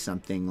probably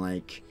something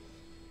like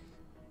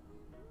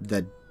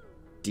the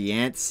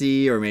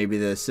Diancie or maybe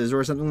the Scizor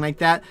or something like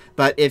that.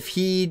 But if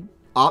he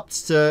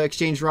opts to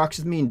exchange rocks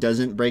with me and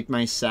doesn't break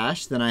my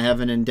sash, then I have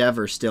an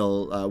Endeavor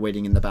still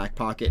waiting in the back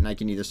pocket, and I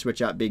can either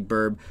switch out Big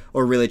Burb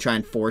or really try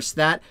and force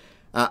that.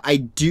 I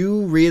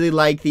do really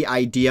like the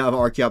idea of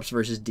Archeops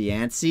versus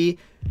Diancie.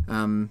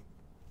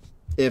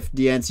 If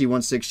Diancie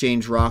wants to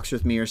exchange rocks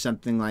with me or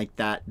something like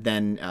that,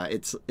 then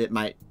it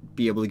might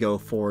be able to go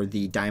for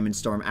the Diamond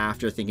Storm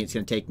after, thinking it's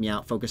going to take me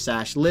out, Focus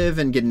Sash, live,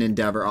 and get an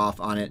Endeavor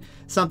off on it.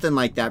 Something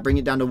like that. Bring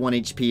it down to 1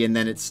 HP, and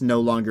then it's no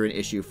longer an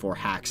issue for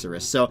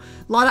Haxorus. So, a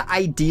lot of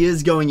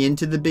ideas going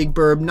into the Big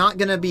Burb. Not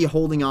going to be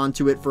holding on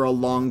to it for a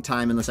long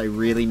time unless I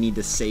really need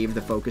to save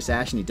the Focus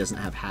Sash and he doesn't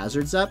have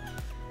hazards up.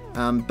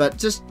 But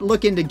just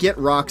looking to get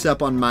rocks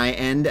up on my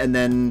end and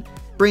then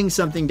bring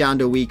something down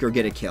to weak or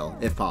get a kill,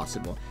 if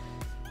possible.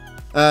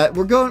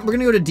 We're gonna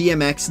go to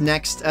DMX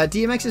next.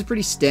 DMX is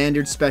pretty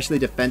standard, specially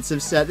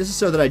defensive set. This is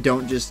so that I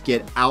don't just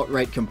get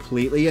outright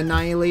completely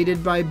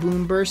annihilated by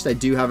Boom Burst. I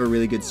do have a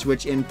really good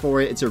switch in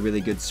for it. It's a really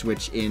good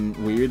switch in,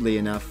 weirdly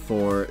enough,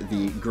 for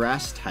the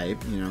grass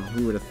type. You know,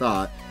 who would have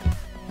thought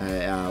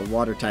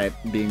water type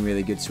being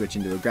really good switch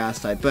into a grass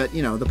type? But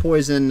you know, the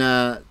poison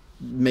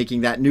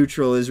making that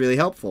neutral is really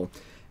helpful.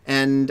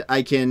 And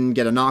I can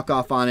get a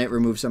knockoff on it,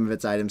 remove some of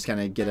its items, kind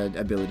of get an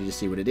ability to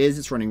see what it is.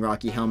 It's running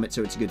Rocky Helmet,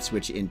 so it's a good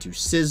switch into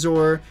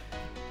Scizor.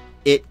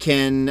 It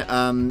can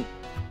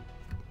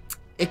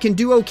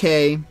do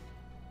okay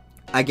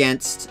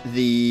against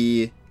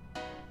the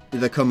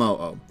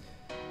Komodo.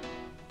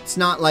 It's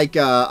not like,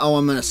 oh,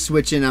 I'm going to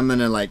switch in, I'm going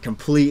to like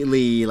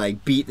completely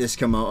like beat this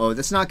Komodo.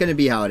 That's not going to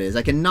be how it is.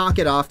 I can knock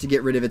it off to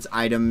get rid of its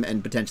item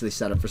and potentially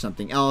set up for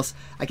something else.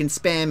 I can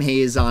spam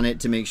Haze on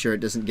it to make sure it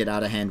doesn't get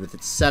out of hand with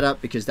its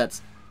setup, because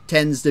that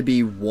tends to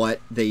be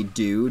what they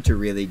do to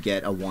really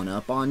get a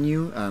 1-up on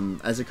you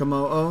as a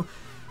Komodo.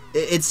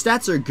 Its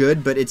stats are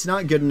good, but it's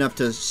not good enough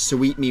to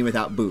sweep me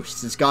without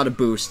boosts. It's got a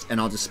boost, and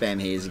I'll just spam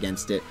Haze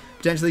against it.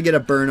 Potentially get a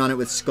burn on it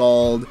with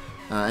Scald.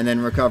 And then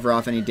recover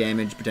off any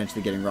damage,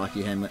 potentially getting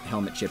Rocky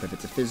Helmet Chip if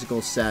it's a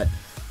physical set.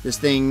 This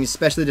thing's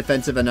specially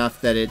defensive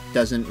enough that it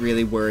doesn't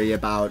really worry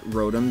about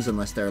Rotoms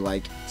unless they're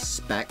like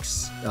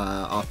specs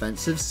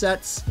offensive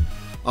sets.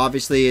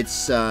 Obviously,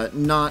 it's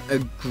not a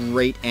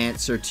great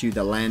answer to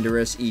the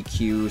Landorus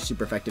EQ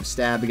super effective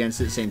stab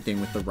against it. Same thing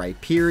with the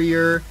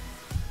Rhyperior.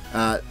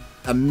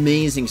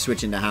 Amazing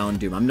switch into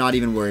Houndoom. I'm not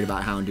even worried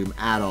about Houndoom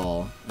at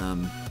all.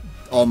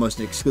 Almost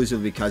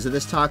exclusively because of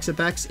this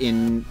Toxapex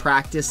in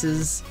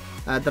practices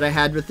that I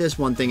had with this.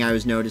 One thing I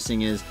was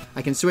noticing is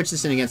I can switch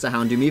this in against a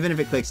Houndoom. Even if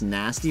it clicks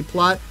Nasty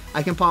Plot,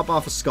 I can pop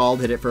off a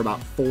Scald, hit it for about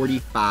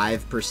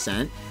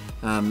 45%,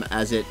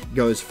 as it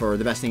goes for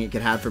the best thing it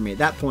could have for me at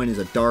that point is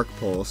a Dark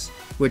Pulse,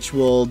 which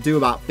will do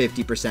about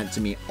 50% to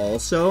me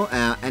also.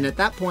 And at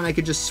that point, I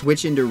could just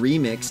switch into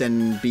Remix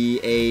and be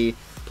a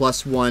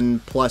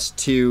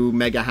 +1/+2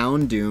 Mega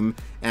Houndoom,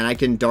 and I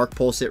can Dark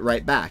Pulse it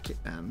right back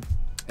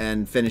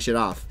and finish it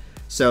off.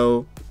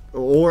 So,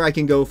 or I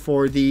can go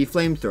for the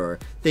Flamethrower.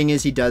 Thing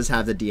is, he does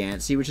have the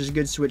Diancie, which is a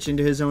good switch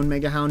into his own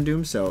Mega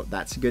Houndoom, so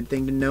that's a good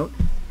thing to note.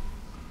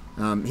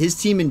 His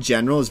team in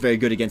general is very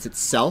good against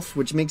itself,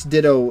 which makes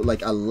Ditto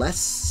like a less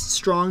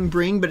strong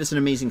bring, but it's an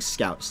amazing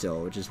scout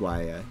still, which is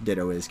why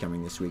Ditto is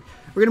coming this week.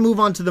 We're going to move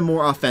on to the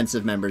more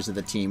offensive members of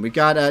the team. We've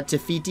got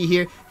Tefiti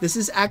here. This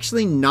is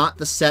actually not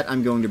the set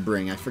I'm going to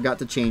bring. I forgot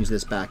to change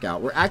this back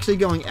out. We're actually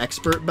going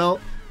Expert Belt.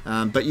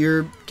 But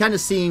you're kind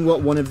of seeing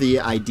what one of the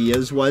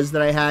ideas was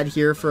that I had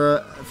here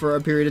for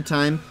a period of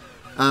time.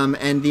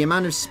 And the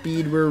amount of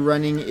speed we're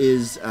running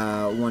is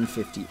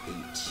 158.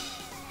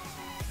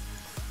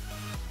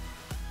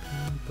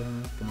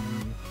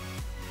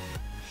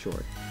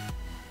 Sure.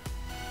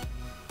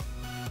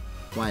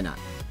 Why not?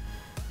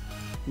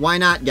 Why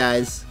not,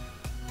 guys?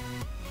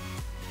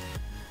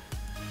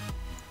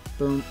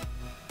 Boom.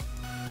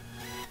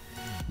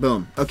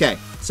 Boom. Okay,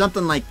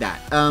 something like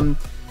that.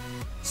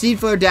 Seed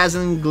Flare,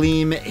 Dazzling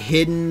Gleam,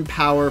 Hidden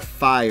Power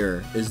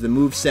Fire is the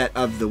moveset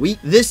of the week.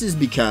 This is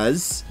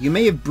because you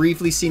may have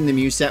briefly seen the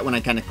Mew set when I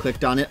kind of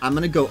clicked on it. I'm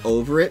going to go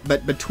over it,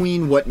 but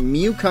between what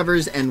Mew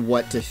covers and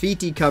what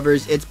Tefiti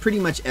covers, it's pretty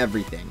much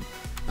everything.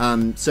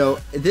 So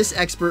this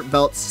Expert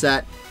Belt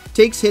set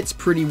takes hits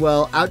pretty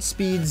well,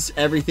 outspeeds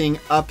everything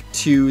up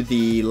to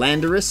the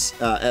Landorus,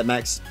 at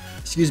max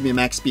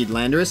speed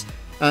Landorus,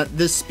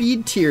 The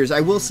speed tiers, I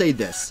will say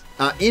this.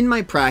 In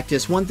my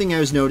practice, one thing I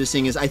was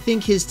noticing is I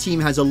think his team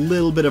has a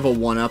little bit of a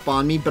one-up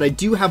on me, but I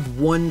do have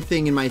one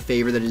thing in my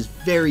favor that is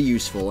very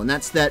useful, and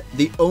that's that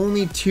the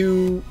only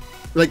two,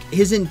 like,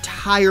 his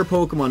entire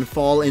Pokemon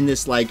fall in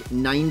this, like,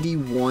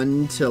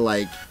 91 to,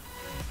 like,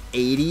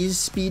 80s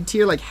speed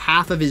tier, like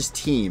half of his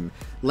team.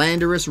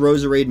 Landorus,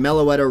 Roserade,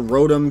 Meloetta,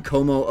 Rotom,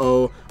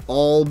 Como-O,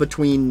 all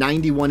between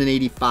 91 and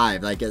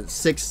 85, like a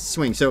 6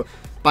 swing. So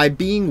by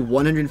being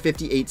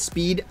 158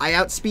 speed, I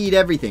outspeed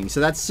everything.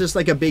 So that's just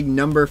like a big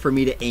number for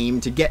me to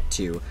aim to get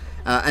to.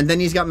 And then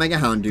he's got Mega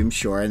Houndoom,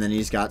 sure, and then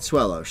he's got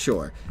Swellow,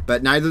 sure.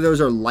 But neither of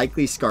those are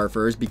likely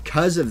Scarfers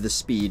because of the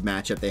speed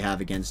matchup they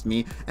have against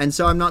me, and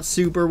so I'm not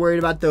super worried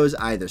about those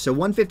either. So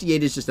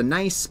 158 is just a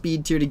nice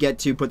speed tier to get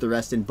to, put the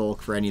rest in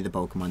bulk for any of the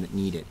Pokemon that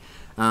need it.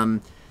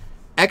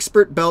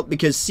 Expert Belt,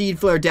 because Seed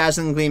Flare,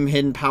 Dazzling Gleam,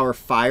 Hidden Power,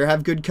 Fire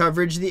have good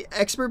coverage. The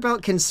Expert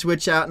Belt can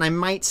switch out, and I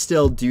might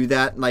still do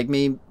that, like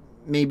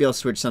maybe I'll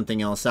switch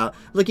something else out.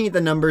 Looking at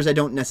the numbers, I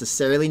don't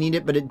necessarily need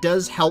it, but it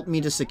does help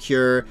me to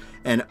secure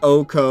an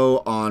Oko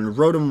on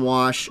Rotom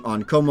Wash,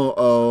 on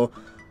Como-O,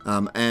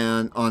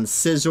 and on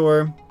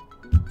Scizor,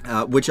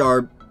 which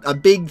are a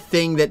big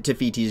thing that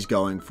Tefiti is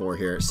going for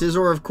here.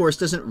 Scizor, of course,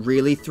 doesn't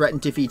really threaten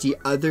Tefiti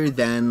other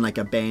than like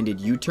a banded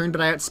U-turn,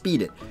 but I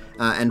outspeed it.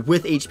 And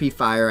with HP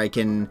Fire, I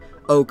can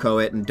Oko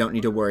it and don't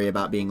need to worry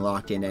about being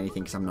locked into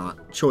anything because I'm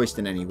not choiced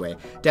in any way.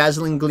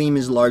 Dazzling Gleam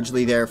is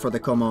largely there for the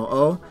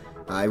Como-O.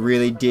 I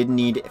really did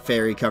need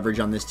fairy coverage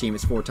on this team.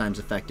 It's 4 times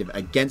effective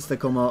against the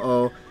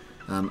Como-O.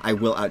 I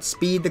will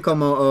outspeed the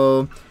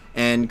Como-O,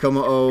 and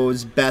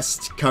Como-O's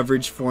best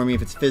coverage for me,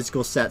 if it's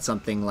physical set,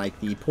 something like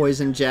the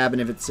Poison Jab,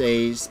 and if it's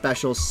a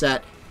special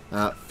set,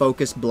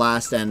 Focus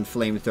Blast and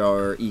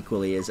Flamethrower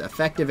equally is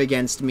effective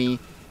against me.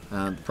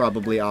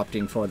 Probably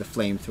opting for the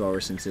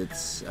Flamethrower since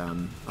it's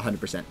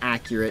 100%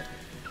 accurate.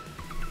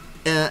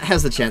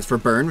 Has the chance for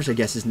burn, which I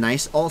guess is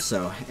nice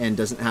also, and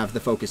doesn't have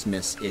the focus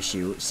miss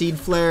issue. Seed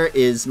Flare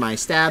is my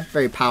stab,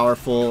 very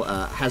powerful,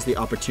 has the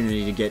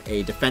opportunity to get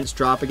a defense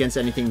drop against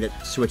anything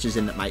that switches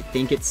in that might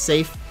think it's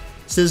safe.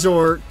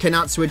 Scizor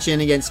cannot switch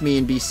in against me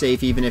and be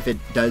safe even if it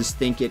does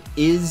think it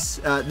is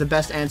the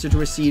best answer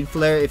to a Seed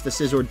Flare. If the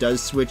Scizor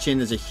does switch in,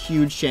 there's a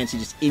huge chance he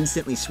just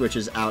instantly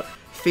switches out,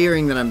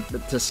 fearing that I'm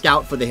to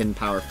scout for the Hidden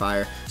Power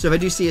Fire. So if I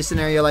do see a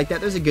scenario like that,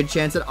 there's a good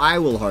chance that I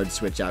will hard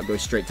switch out, go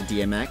straight to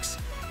DMX.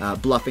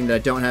 Bluffing that I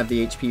don't have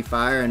the HP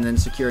Fire, and then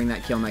securing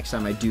that kill next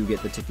time I do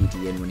get the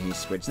Tefiti in when he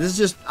switches. This is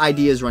just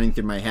ideas running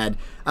through my head.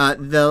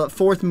 The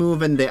fourth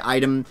move and the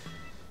item,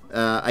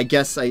 I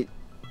guess I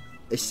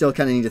still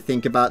kind of need to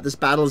think about. This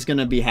battle is going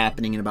to be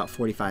happening in about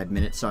 45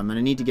 minutes, so I'm going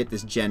to need to get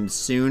this gen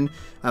soon.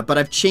 But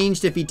I've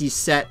changed Tefiti's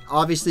set.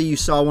 Obviously, you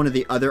saw one of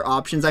the other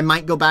options. I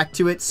might go back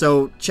to it,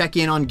 so check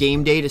in on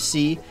game day to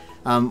see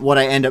what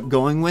I end up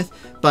going with.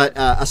 But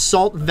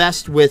Assault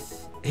Vest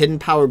with Hidden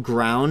Power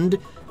Ground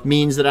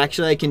means that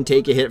actually I can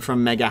take a hit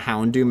from Mega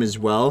Houndoom as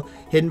well.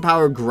 Hidden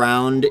Power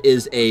Ground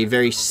is a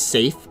very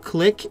safe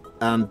click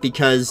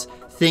because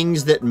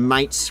things that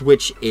might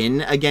switch in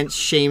against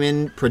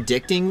Shaman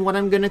predicting what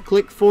I'm going to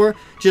click for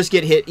just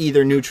get hit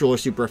either neutral or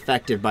super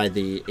effective by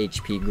the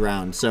HP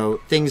Ground.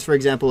 So things, for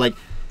example, like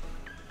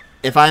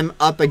if I'm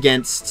up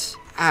against,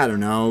 I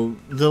don't know,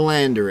 the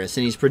Landorus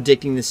and he's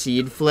predicting the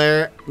Seed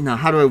Flare. Now,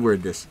 how do I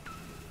word this?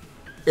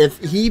 If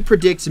he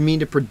predicts me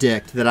to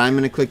predict that I'm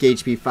going to click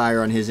HP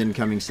Fire on his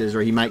incoming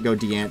Scizor, he might go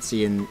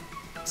Diancie, and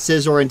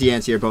Scizor and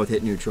Diancie are both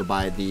hit neutral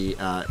by the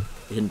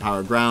Hidden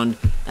Power Ground,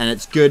 and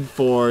it's good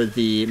for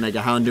the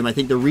Mega Houndoom. I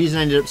think the reason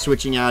I ended up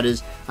switching out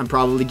is I'm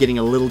probably getting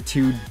a little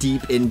too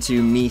deep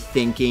into me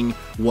thinking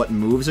what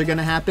moves are going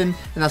to happen,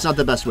 and that's not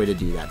the best way to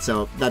do that,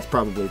 so that's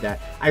probably that.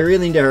 I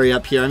really need to hurry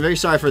up here. I'm very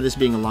sorry for this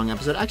being a long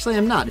episode. Actually,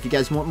 I'm not. If you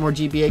guys want more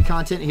GBA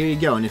content, here you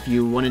go, and if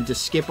you wanted to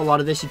skip a lot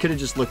of this, you could have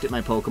just looked at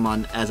my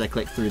Pokemon as I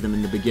clicked through them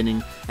in the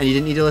beginning, and you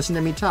didn't need to listen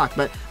to me talk,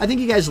 but I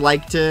think you guys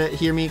like to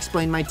hear me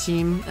explain my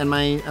team and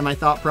my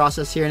thought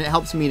process here, and it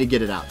helps me to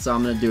get it out, so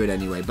I'm going to do it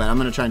anyway, but I'm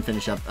going to try and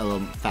finish up a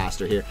little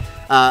faster here.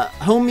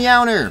 Home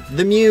Meowner,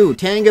 the Mew,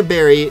 Tanga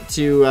Berry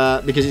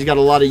to, because he's got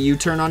a lot of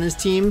U-turn on his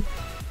team.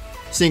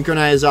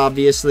 Synchronize,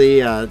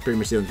 obviously, pretty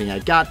much the only thing I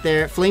got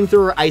there.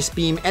 Flamethrower, Ice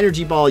Beam,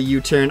 Energy Ball,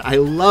 U-turn. I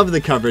love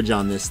the coverage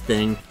on this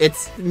thing.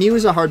 Mew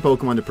is a hard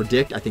Pokemon to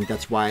predict. I think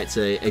that's why it's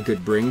a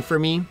good bring for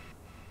me.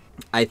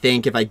 I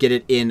think if I get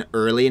it in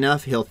early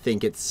enough, he'll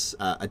think it's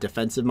a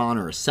defensive mon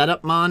or a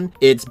setup mon.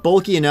 It's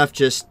bulky enough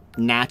just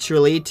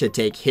naturally to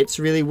take hits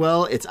really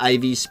well. Its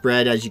IV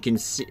spread, as you can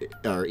see,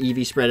 or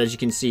EV spread, as you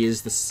can see,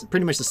 is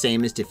pretty much the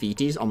same as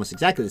Tefiti's, almost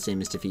exactly the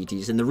same as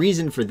Tefiti's. And the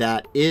reason for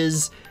that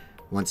is,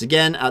 once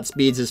again,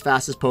 outspeeds his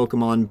fastest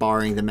Pokemon,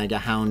 barring the Mega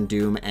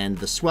Houndoom and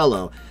the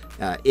Swellow.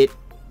 It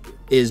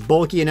is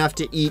bulky enough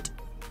to eat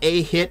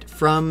a hit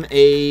from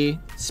a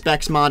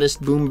Specs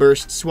Modest, Boom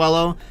Burst,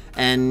 Swallow,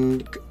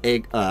 and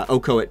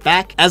Oko it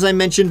back. As I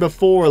mentioned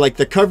before, like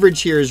the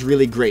coverage here is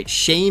really great.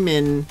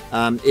 Shaman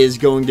is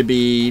going to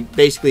be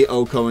basically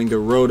Okoing the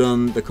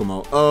Rotom, the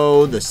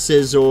Komo-O, the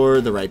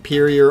Scizor, the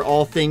Rhyperior,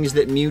 all things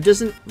that Mew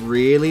doesn't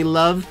really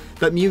love,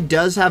 but Mew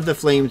does have the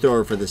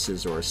Flamethrower for the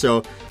Scizor.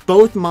 So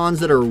both Mons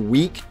that are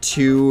weak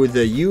to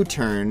the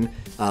U-turn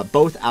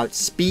both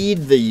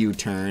outspeed the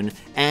U-turn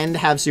and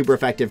have super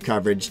effective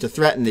coverage to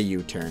threaten the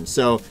U-turn.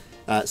 So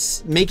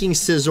making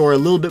Scizor a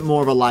little bit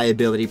more of a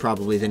liability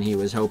probably than he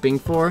was hoping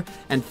for,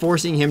 and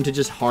forcing him to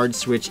just hard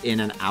switch in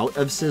and out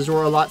of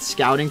Scizor a lot,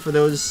 scouting for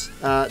those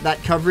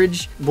that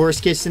coverage.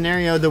 Worst case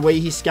scenario, the way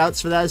he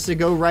scouts for that is to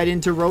go right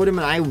into Rotom,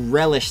 and I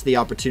relish the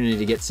opportunity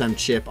to get some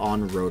chip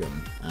on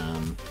Rotom.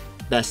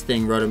 Best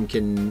thing Rotom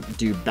can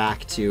do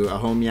back to a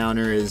home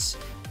Youner is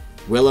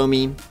Willow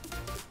me,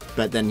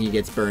 but then he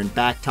gets burned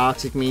back,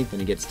 Toxic me, then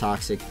he gets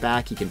Toxic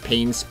back. He can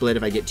Pain Split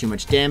if I get too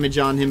much damage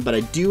on him, but I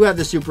do have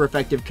the super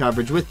effective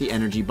coverage with the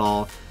Energy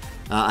Ball.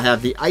 I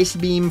have the Ice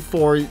Beam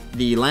for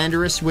the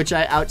Landorus, which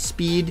I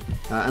outspeed,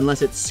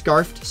 unless it's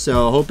Scarfed,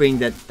 so hoping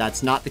that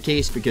that's not the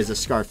case because a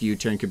Scarf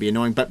U-turn could be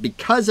annoying, but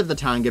because of the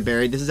Tanga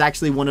Berry, this is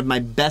actually one of my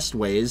best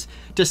ways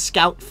to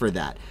scout for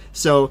that.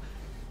 So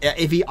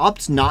if he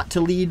opts not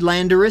to lead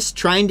Landorus,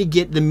 trying to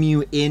get the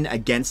Mew in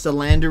against a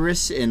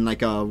Landorus in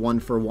like a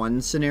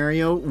 1-for-1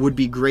 scenario would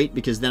be great,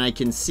 because then I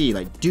can see,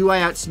 like, do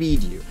I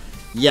outspeed you?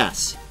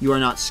 Yes, you are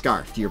not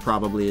Scarfed. You're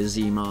probably a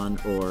Z-Mon,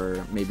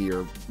 or maybe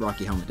you're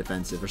Rocky Helmet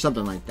Defensive or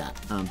something like that.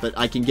 But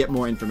I can get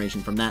more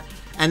information from that.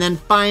 And then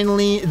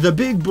finally, the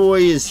big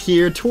boy is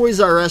here. Toys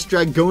R Us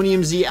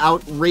Dragonium Z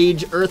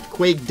Outrage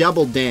Earthquake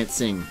Double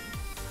Dancing.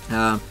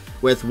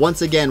 With,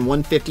 once again,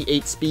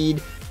 158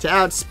 speed to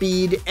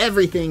outspeed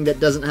everything that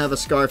doesn't have a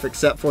Scarf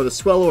except for the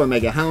Swallow or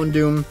Mega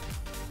Houndoom,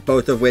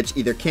 both of which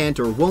either can't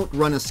or won't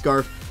run a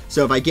Scarf.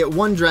 So if I get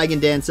one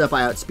Dragon Dance up,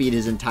 I outspeed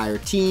his entire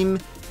team.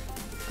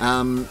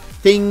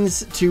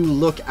 Things to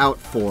look out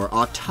for: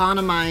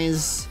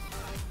 Autonomize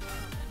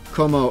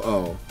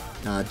Komo-O,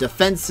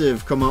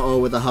 defensive Komo-O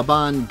with a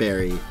Haban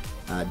Berry,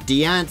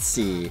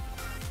 Diancie,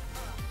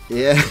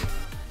 yeah.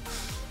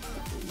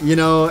 You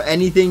know,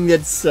 anything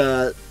that's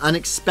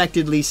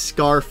unexpectedly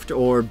scarfed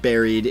or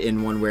buried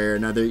in one way or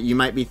another. You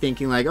might be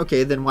thinking like,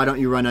 okay, then why don't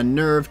you run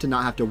Unnerve to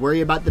not have to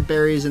worry about the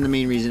berries? And the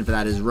main reason for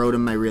that is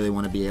Rotom. I really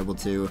want to be able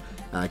to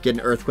get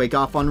an Earthquake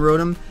off on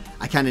Rotom.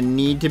 I kind of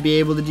need to be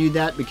able to do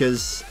that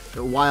because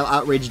while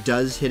Outrage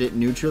does hit it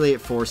neutrally,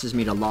 it forces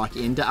me to lock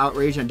into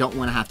Outrage. I don't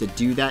want to have to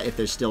do that if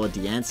there's still a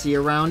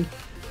Diancie around.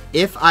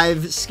 If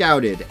I've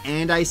scouted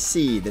and I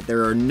see that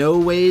there are no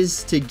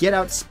ways to get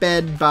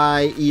outsped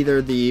by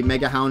either the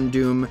Mega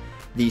Houndoom,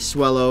 the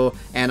Swallow,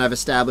 and I've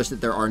established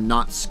that there are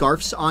not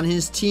Scarfs on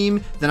his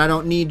team, then I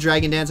don't need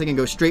Dragon Dance. I can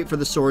go straight for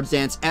the Swords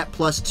Dance. At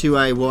 +2,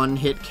 I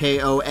one-hit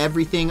KO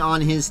everything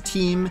on his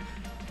team.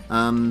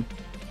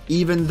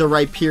 Even the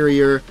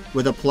Rhyperior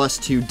with a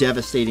 +2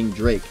 devastating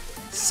Drake.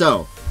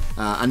 So,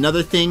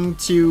 another thing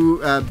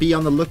to be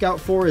on the lookout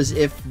for is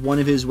if one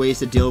of his ways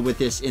to deal with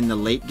this in the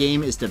late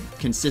game is to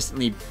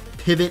consistently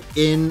pivot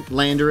in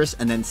Landorus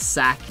and then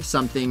sack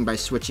something by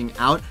switching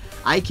out,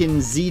 I can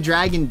Z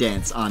Dragon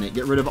Dance on it,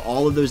 get rid of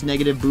all of those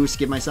negative boosts,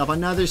 give myself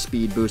another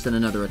speed boost and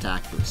another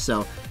attack boost.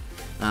 So,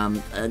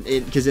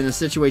 because in a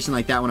situation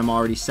like that when I'm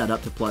already set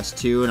up to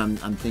 +2 and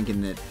I'm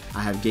thinking that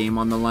I have game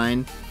on the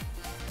line,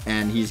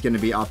 and he's going to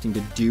be opting to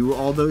do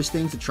all those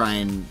things to try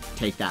and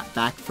take that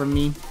back from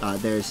me,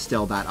 there's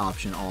still that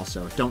option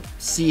also. Don't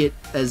see it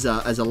as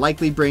a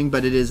likely bring,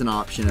 but it is an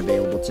option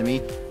available to me.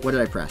 What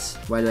did I press?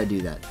 Why did I do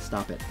that?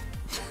 Stop it.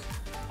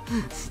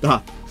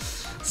 Stop.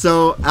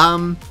 So,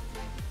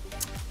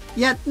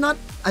 yeah, not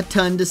a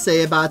ton to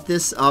say about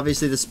this.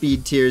 Obviously, the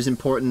speed tier is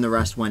important. The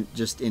rest went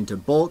just into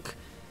bulk.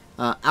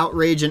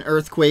 Outrage and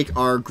Earthquake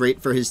are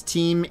great for his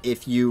team.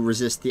 If you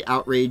resist the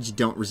Outrage,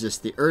 don't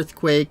resist the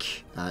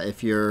Earthquake.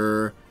 If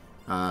you're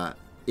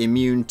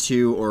immune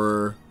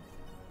to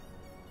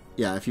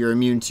if you're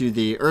immune to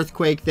the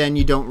Earthquake, then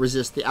you don't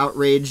resist the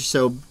Outrage.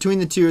 So between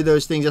the two of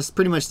those things, that's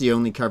pretty much the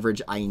only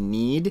coverage I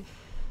need.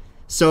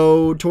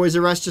 So Toys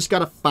R Us just got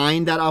to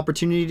find that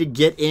opportunity to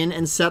get in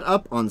and set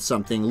up on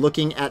something.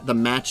 Looking at the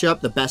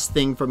matchup, the best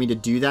thing for me to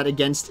do that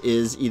against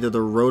is either the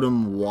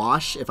Rotom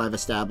Wash, if I've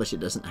established it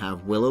doesn't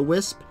have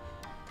Will-O-Wisp,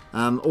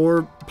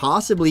 or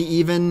possibly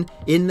even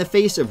in the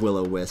face of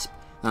Will-O-Wisp.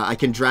 I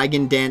can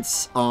Dragon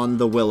Dance on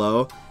the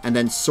Willow, and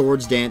then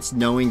Swords Dance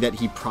knowing that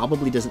he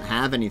probably doesn't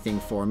have anything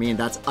for me, and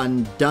that's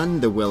undone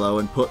the Willow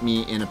and put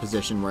me in a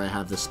position where I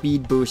have the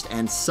speed boost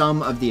and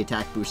some of the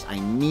attack boost I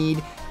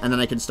need, and then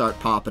I can start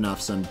popping off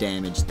some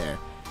damage there.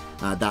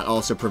 That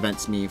also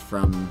prevents me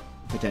from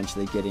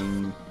potentially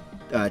getting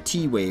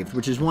T-Waved,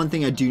 which is one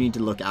thing I do need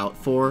to look out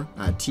for.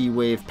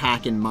 T-Wave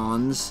pack and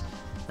Mons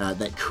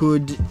that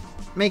could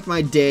make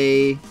my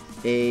day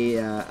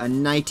a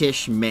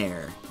nightish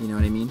mare, you know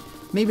what I mean?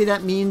 Maybe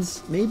that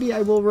means, maybe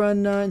I will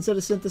run, instead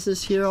of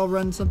Synthesis here, I'll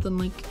run something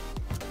like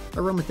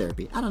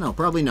Aromatherapy. I don't know,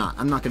 probably not.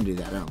 I'm not going to do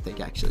that, I don't think,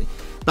 actually.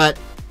 But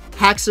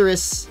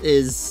Haxorus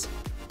is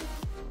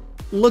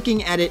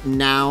looking at it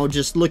now,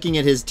 just looking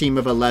at his team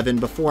of 11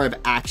 before I've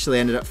actually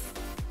ended up,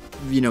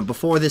 you know,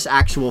 before this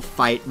actual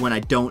fight when I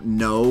don't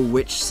know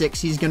which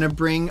 6 he's going to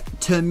bring,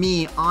 to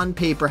me, on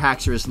paper,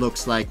 Haxorus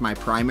looks like my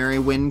primary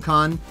win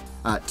con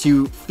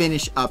to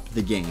finish up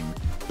the game.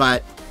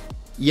 But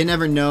you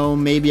never know,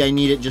 maybe I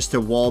need it just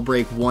to wall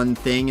break one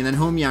thing, and then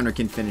Homeyounder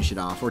can finish it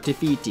off, or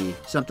Tefiti,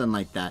 something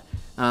like that.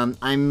 I'm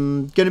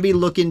going to be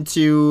looking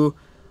to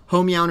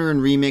Homeyounder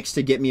and Remix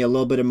to get me a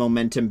little bit of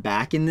momentum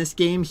back in this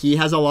game. He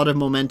has a lot of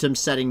momentum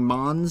setting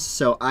Mons,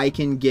 so I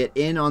can get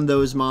in on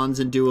those Mons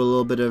and do a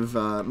little bit of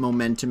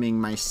momentuming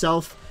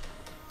myself.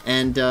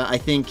 And I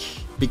think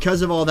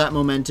because of all that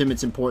momentum,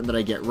 it's important that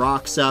I get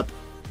rocks up.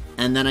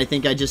 And then I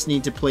think I just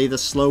need to play the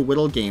slow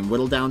whittle game,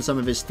 whittle down some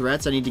of his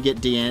threats. I need to get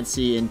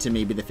Diancie into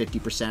maybe the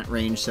 50%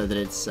 range so that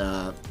it's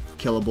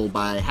killable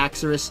by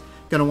Haxorus.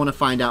 Gonna want to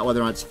find out whether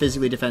or not it's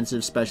physically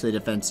defensive, specially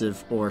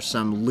defensive, or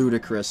some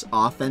ludicrous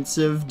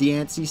offensive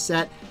Diancie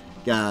set.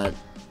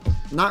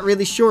 Not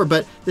really sure,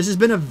 but this has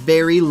been a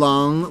very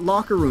long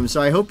locker room,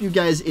 so I hope you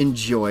guys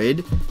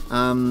enjoyed.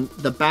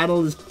 The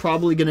battle is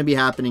probably going to be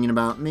happening in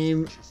about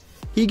maybe...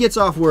 He gets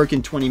off work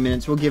in 20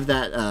 minutes. We'll give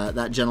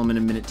that gentleman a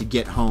minute to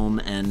get home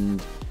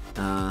and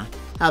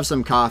have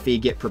some coffee,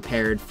 get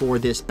prepared for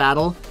this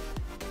battle.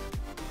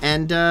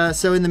 And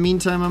so in the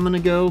meantime, I'm going to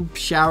go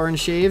shower and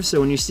shave. So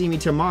when you see me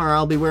tomorrow,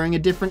 I'll be wearing a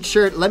different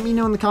shirt. Let me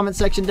know in the comment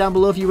section down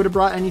below if you would have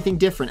brought anything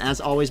different. As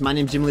always, my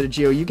name's GiEnteis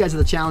T-Shirts. You guys are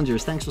the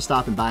challengers. Thanks for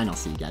stopping by, and I'll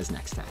see you guys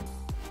next time.